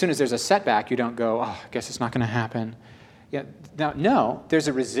 that as soon as there's a setback, you don't go, oh, I guess it's not going to happen. Yeah, no, there's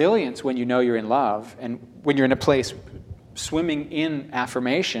a resilience when you know you're in love, and when you're in a place swimming in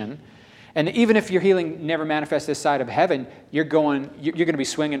affirmation. And even if your healing never manifests this side of heaven, you're going to be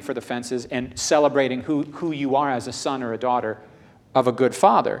swinging for the fences and celebrating who you are as a son or a daughter of a good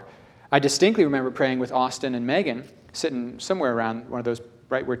father. I distinctly remember praying with Austin and Megan, sitting somewhere around one of those,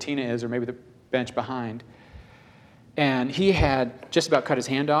 right where Tina is, or maybe the bench behind. And he had just about cut his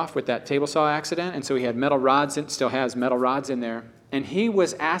hand off with that table saw accident, and so he had metal rods, still has metal rods in there. And he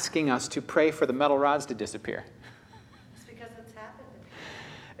was asking us to pray for the metal rods to disappear. It's because it's happened.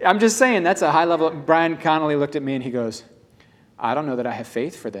 I'm just saying, that's a high level. Brian Connolly looked at me and he goes, I don't know that I have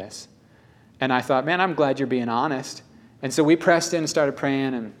faith for this. And I thought, man, I'm glad you're being honest. And so we pressed in and started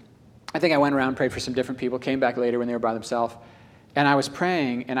praying, and I think I went around and prayed for some different people, came back later when they were by themselves. And I was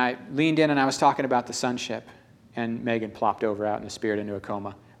praying, and I leaned in and I was talking about the sonship. And Megan plopped over out in the spirit into a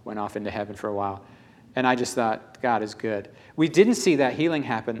coma, went off into heaven for a while. And I just thought, God is good. We didn't see that healing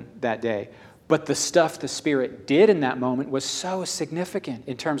happen that day, but the stuff the Spirit did in that moment was so significant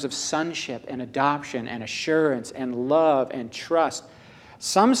in terms of sonship and adoption and assurance and love and trust.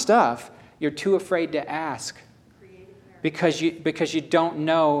 Some stuff you're too afraid to ask because you don't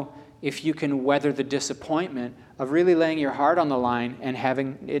know if you can weather the disappointment of really laying your heart on the line and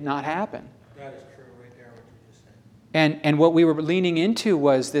having it not happen. That is true right there, what you just said. And what we were leaning into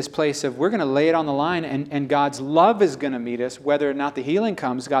was this place of we're going to lay it on the line, and God's love is going to meet us. Whether or not the healing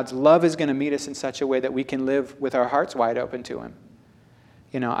comes, God's love is going to meet us in such a way that we can live with our hearts wide open to Him.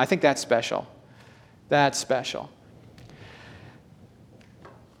 You know, I think that's special. That's special.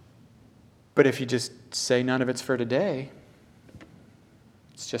 But if you just say none of it's for today,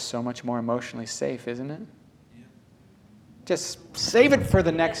 it's just so much more emotionally safe, isn't it? Yeah. Just save it for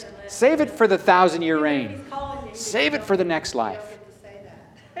the next, save it for the 1,000-year reign. Save it for the next life.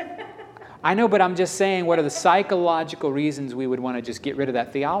 I know, but I'm just saying, what are the psychological reasons we would want to just get rid of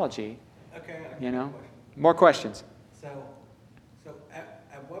that theology? Okay. I got You a know? question. More questions. So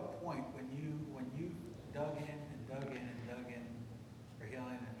at what point, when you dug in for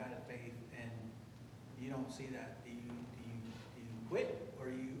healing and had faith, and you don't see that, do quit, or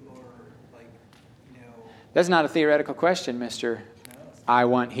like, That's not a theoretical question, Mr. no, I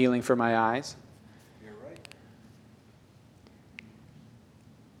want healing for my eyes. you're right.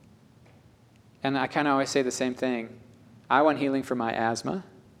 And I kind of always say the same thing. I want healing for my asthma,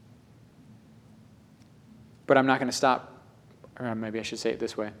 but I'm not going to stop, or maybe I should say it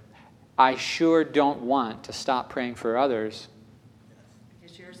this way. I sure don't want to stop praying for others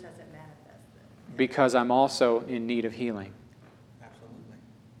Because yours hasn't manifested. because I'm also in need of healing. Absolutely.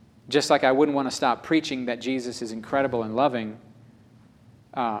 Just like I wouldn't want to stop preaching that Jesus is incredible and loving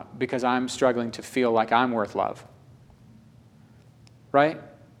because I'm struggling to feel like I'm worth love. Right?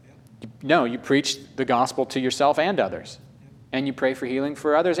 No, you preach the gospel to yourself and others. And you pray for healing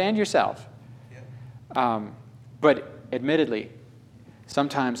for others and yourself. But admittedly,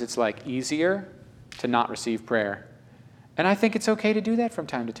 sometimes it's like easier to not receive prayer. And I think it's okay to do that from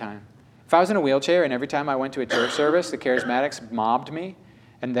time to time. If I was in a wheelchair and every time I went to a church service, the charismatics mobbed me,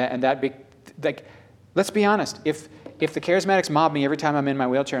 let's be honest, if the charismatics mob me every time I'm in my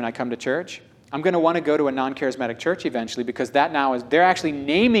wheelchair and I come to church, I'm going to want to go to a non-charismatic church eventually because that now is, they're actually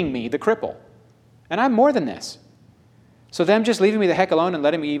naming me the cripple. And I'm more than this. So them just leaving me the heck alone and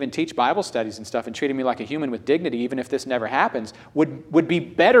letting me even teach Bible studies and stuff and treating me like a human with dignity, even if this never happens, would be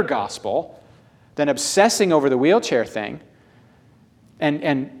better gospel than obsessing over the wheelchair thing.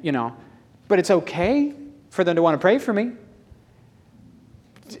 And but it's okay for them to want to pray for me.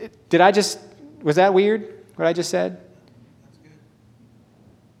 Was that weird, what I just said? That's good.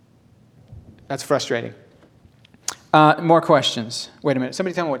 That's frustrating. More questions. Wait a minute.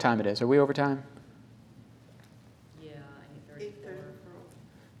 Somebody tell me what time it is. Are we over time? Yeah, 8:34.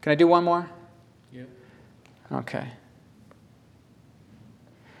 Can I do one more? Yep. Okay.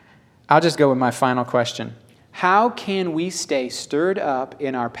 I'll just go with my final question. How can we stay stirred up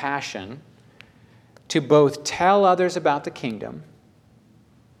in our passion to both tell others about the kingdom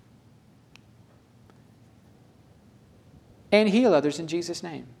and heal others in Jesus'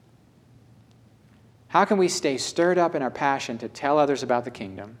 name? How can we stay stirred up in our passion to tell others about the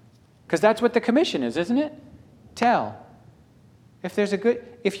kingdom? Because that's what the commission is, isn't it? Tell.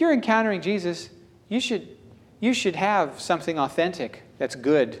 If you're encountering Jesus, you should have something authentic that's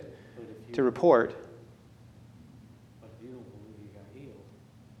good But if to you, report. but if you don't believe you got healed,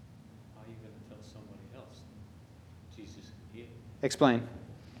 how are you going to tell somebody else Jesus can heal? Explain.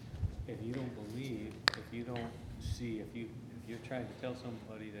 If you don't believe, if you don't see, if you're trying to tell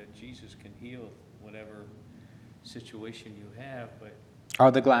somebody that Jesus can heal whatever situation you have, but Or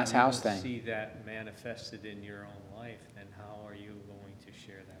the glass you house don't thing. see that manifested in your own life, then how are you going to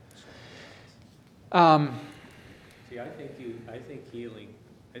share that with somebody else? See, I think healing,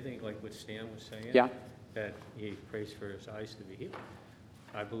 I think like what Stan was saying. Yeah. That he prays for his eyes to be healed.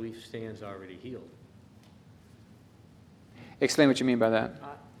 I believe Stan's already healed. Explain what you mean by that.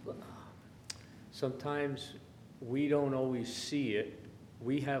 Sometimes we don't always see it.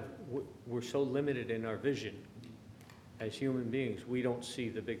 We're so limited in our vision as human beings, we don't see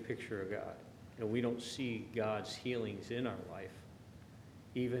the big picture of God. And we don't see God's healings in our life,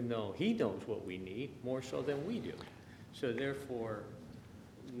 even though He knows what we need more so than we do. So therefore,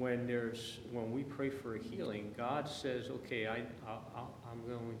 when we pray for a healing, God says, okay, I'm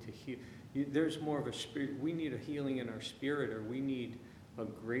going to heal. There's more of a spirit. We need a healing in our spirit, or we need a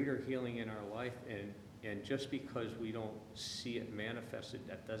greater healing in our life. And just because we don't see it manifested,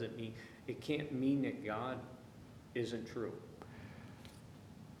 that doesn't mean, it can't mean that God isn't true.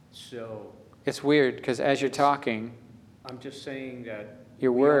 So It's weird because as you're talking, I'm just saying that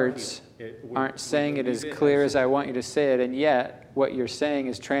your we are words healed. aren't saying it as believe clear has- as I want you to say it, and yet what you're saying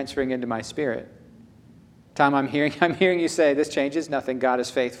is transferring into my spirit. Tom, I'm hearing you say, this changes nothing, God is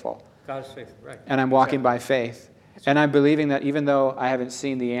faithful. God is faithful, right. And I'm walking Exactly. by faith. And I'm believing that even though I haven't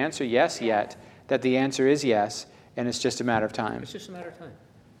seen the answer yes yet, that the answer is yes, and it's just a matter of time. It's just a matter of time.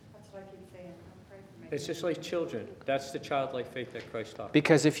 That's what I keep saying, I'm praying for me. It's just like children. That's the childlike faith that Christ taught.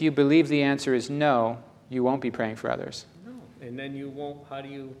 Because if you believe the answer is no, you won't be praying for others. No, and then you won't, how do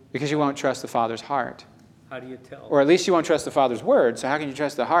you Because you won't trust the Father's heart. tell? Or at least you won't trust the Father's word, so how can you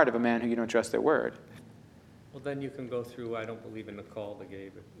trust the heart of a man who you don't trust their word? Well, then you can go through, I don't believe in the call that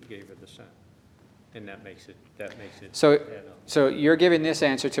gave her the sent. And that makes it So, add up. so you're giving this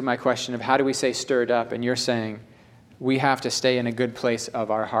answer to my question of how do we stay stirred up, and you're saying we have to stay in a good place of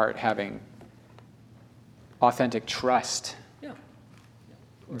our heart, having authentic trust Yeah.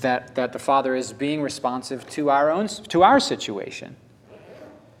 that the Father is being responsive to our situation.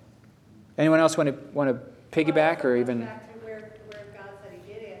 Anyone else want to piggyback or even? Back to where God said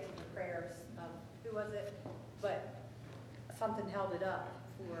He did answer the prayers of, who was it? But something held it up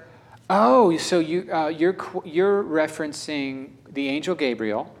before. Oh, so you're referencing the angel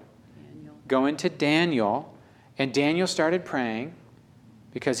Gabriel Daniel. going to Daniel, and Daniel started praying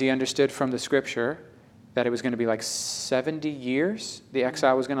because he understood from the scripture that it was going to be like 70 years. The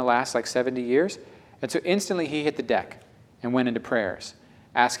exile was going to last like 70 years. And so instantly he hit the deck and went into prayers,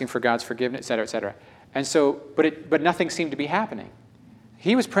 asking for God's forgiveness, et cetera, et cetera. And so, but nothing seemed to be happening.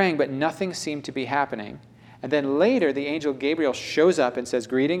 He was praying, but nothing seemed to be happening. And then later, the angel Gabriel shows up and says,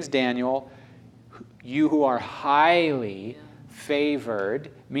 "Greetings, Daniel, you who are highly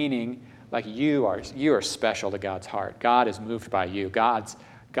favored," meaning like you are special to God's heart. God is moved by you.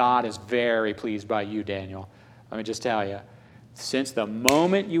 God is very pleased by you, Daniel. Let me just tell you, since the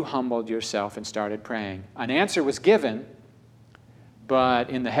moment you humbled yourself and started praying, an answer was given, but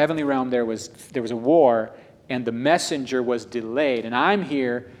in the heavenly realm there was a war, and the messenger was delayed. And I'm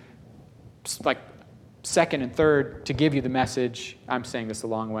here, like second and third, to give you the message. I'm saying this the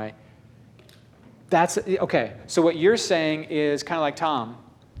long way. That's okay. So what you're saying is kind of like Tom.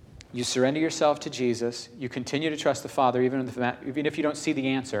 You surrender yourself to Jesus. You continue to trust the Father even if you don't see the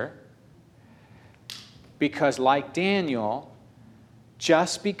answer. Because like Daniel,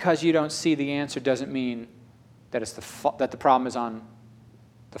 just because you don't see the answer doesn't mean that that the problem is on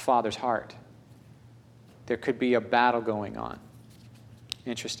the Father's heart. There could be a battle going on.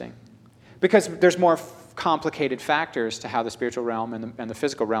 Interesting. Because there's more complicated factors to how the spiritual realm and the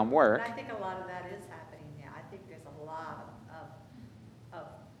physical realm work. And I think a lot of that is happening now. I think there's a lot of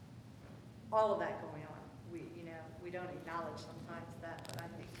all of that going on. We don't acknowledge sometimes that, but I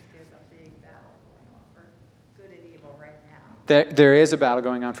think there's a big battle going on for good and evil right now. There is a battle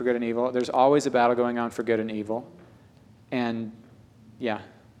going on for good and evil. There's always a battle going on for good and evil. And, yeah.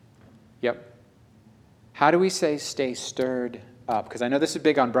 Yep. How do we stay stirred up? Because I know this is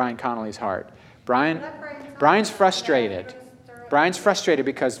big on Brian Connolly's heart. Brian's frustrated. Brian's frustrated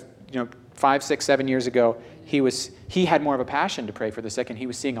because, 5, 6, 7 years ago, he had more of a passion to pray for the sick, and he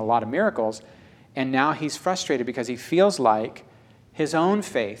was seeing a lot of miracles. And now he's frustrated because he feels like his own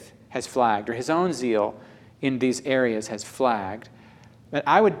faith has flagged, or his own zeal in these areas has flagged. But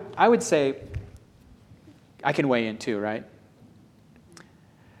I would say, I can weigh in too, right?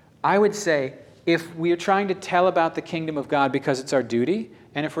 I would say, if we are trying to tell about the kingdom of God because it's our duty,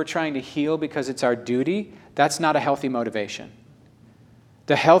 and if we're trying to heal because it's our duty, that's not a healthy motivation.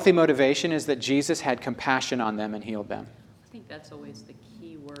 The healthy motivation is that Jesus had compassion on them and healed them. I think that's always the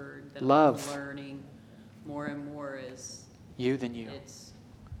key word that Love. I'm learning more and more is You than you. it's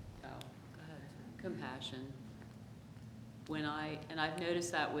go ahead, compassion. And I've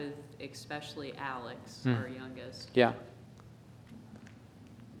noticed that with especially Alex, our youngest. Yeah.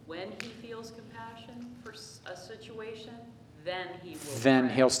 When he feels compassion for a situation, then he will Then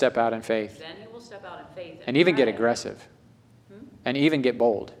pray. he'll step out in faith. Then he will step out in faith And even get pray. aggressive. Hmm? And even get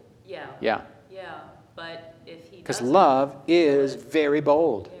bold. Yeah. Yeah. Yeah, but if he Because doesn't love do is it- very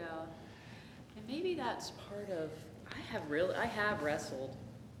bold. Yeah, and maybe that's part of. I have wrestled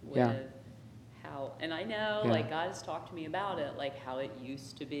with Yeah. how, and I know Yeah. like God has talked to me about it, like how it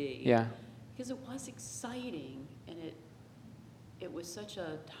used to be. Yeah. Because it was exciting, and it was such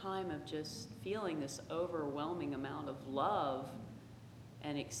a time of just feeling this overwhelming amount of love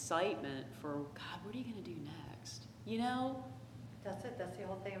and excitement for God. What are you going to do next? That's it. That's the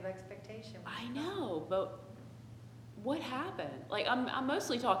whole thing of expectation. I know, but what happened? Like, I'm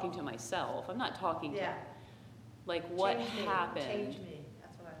mostly talking to myself. I'm not talking Yeah. to, like, what Change me. happened Change me.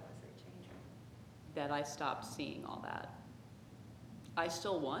 That's what I always say. Change me. that I stopped seeing all that. I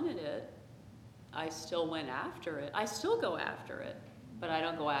still wanted it. I still went after it. I still go after it, but I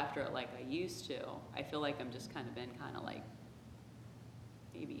don't go after it like I used to. I feel like I'm just kind of like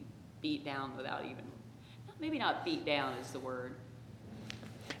maybe beat down without even, maybe not beat down is the word.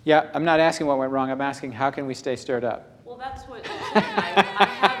 Yeah, I'm not asking what went wrong. I'm asking how can we stay stirred up? Well, that's what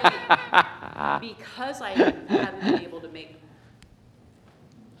I haven't, because I haven't been able to make,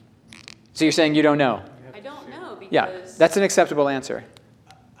 So you're saying you don't know? I don't know because Yeah, that's an acceptable answer.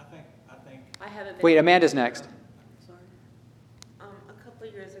 I think, I haven't been. Wait, Amanda's next. Sorry. A couple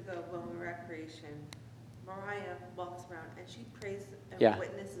of years ago, when we were at Creation, Mariah walks around and she prays and Yeah.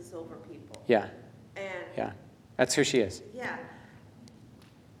 witnesses over people. Yeah, And yeah. That's who she is. yeah,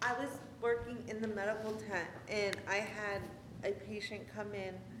 I was working in the medical tent and I had a patient come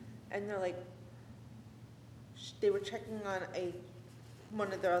in and they're like, they were checking on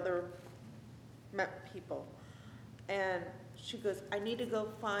one of their other people. And she goes, I need to go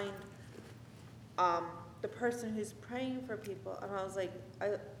find the person who's praying for people. And I was like,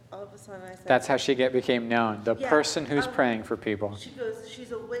 all of a sudden I said, That's how she became known. The Yeah, person who's praying for people. she goes,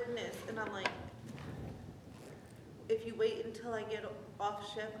 she's a witness. And I'm like, if you wait until I get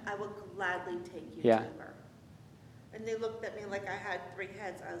off shift, I will gladly take you Yeah. to her. And they looked at me like I had 3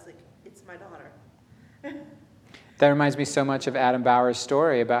 heads. I was like, it's my daughter. That reminds me so much of Adam Bauer's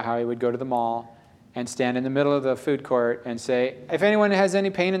story about how he would go to the mall and stand in the middle of the food court and say, if anyone has any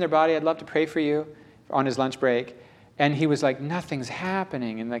pain in their body, I'd love to pray for you, on his lunch break. And he was like, nothing's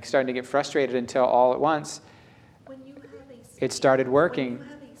happening, and like starting to get frustrated until all at once When you have a it started working. When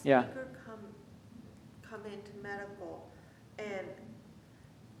you have a Yeah. speaker come into medical and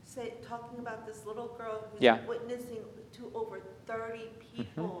talking about this little girl who's Yeah. witnessing to over 30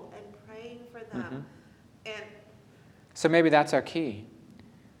 people and praying for them, and So maybe that's our key.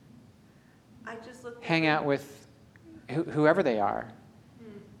 I just looked. Hang out with whoever they are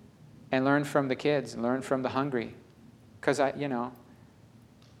and learn from the kids, and learn from the hungry. Because Be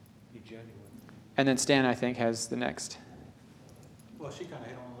genuine. and then Stan, I think, has the next. Well, she kind of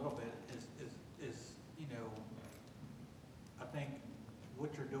hit on a little bit, is, I think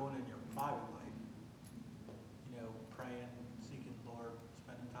what you're doing in your private life, praying, seeking the Lord,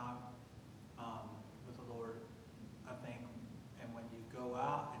 spending time with the Lord, I think, and when you go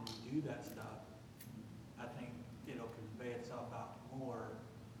out and you do that stuff, I think it'll convey itself out more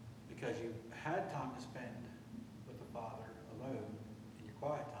because you've had time to spend with the Father alone in your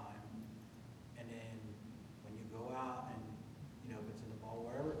quiet time. And then when you go out and, if it's in the mall,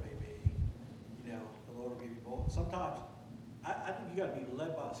 wherever it may be, the Lord will give you both. Sometimes, I think you got to be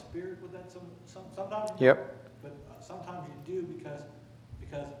led by the Spirit with that. Sometimes you Yep. don't, but sometimes you do because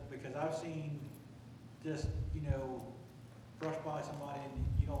I've seen just, brush by somebody and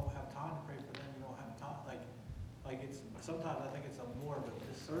you don't have time to pray for them. You don't have time. Like it's sometimes I think it's a more of a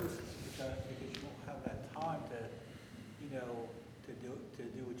disservice because you don't have that time to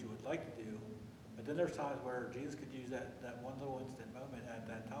do what you would like to do. But then there's times where Jesus could use that one little instant moment at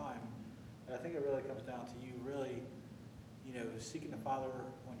that time. And I think it really comes down to you really, seeking the Father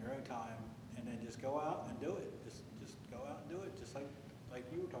on your own time, and then just go out and do it. Just go out and do it, just like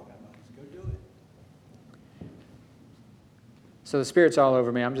you were talking about. Just go do it. So the Spirit's all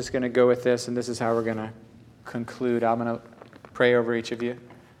over me. I'm just going to go with this, and this is how we're going to conclude. I'm going to pray over each of you.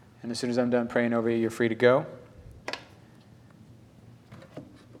 And as soon as I'm done praying over you, you're free to go.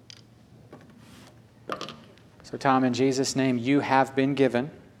 So Tom, in Jesus' name, you have been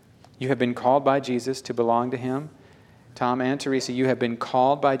given. You have been called by Jesus to belong to Him. Tom and Teresa, you have been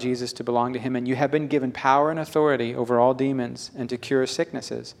called by Jesus to belong to Him, and you have been given power and authority over all demons and to cure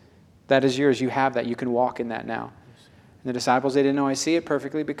sicknesses. That is yours. You have that. You can walk in that now. And the disciples, they didn't always see it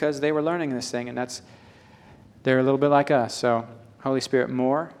perfectly because they were learning this thing, and they're a little bit like us. So, Holy Spirit,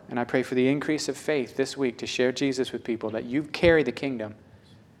 more, and I pray for the increase of faith this week to share Jesus with people, that you carry the kingdom.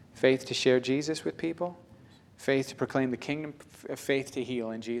 Faith to share Jesus with people, faith to proclaim the kingdom, faith to heal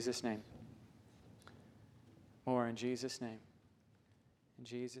in Jesus' name. More in Jesus' name. In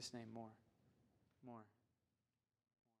Jesus' name, more. More.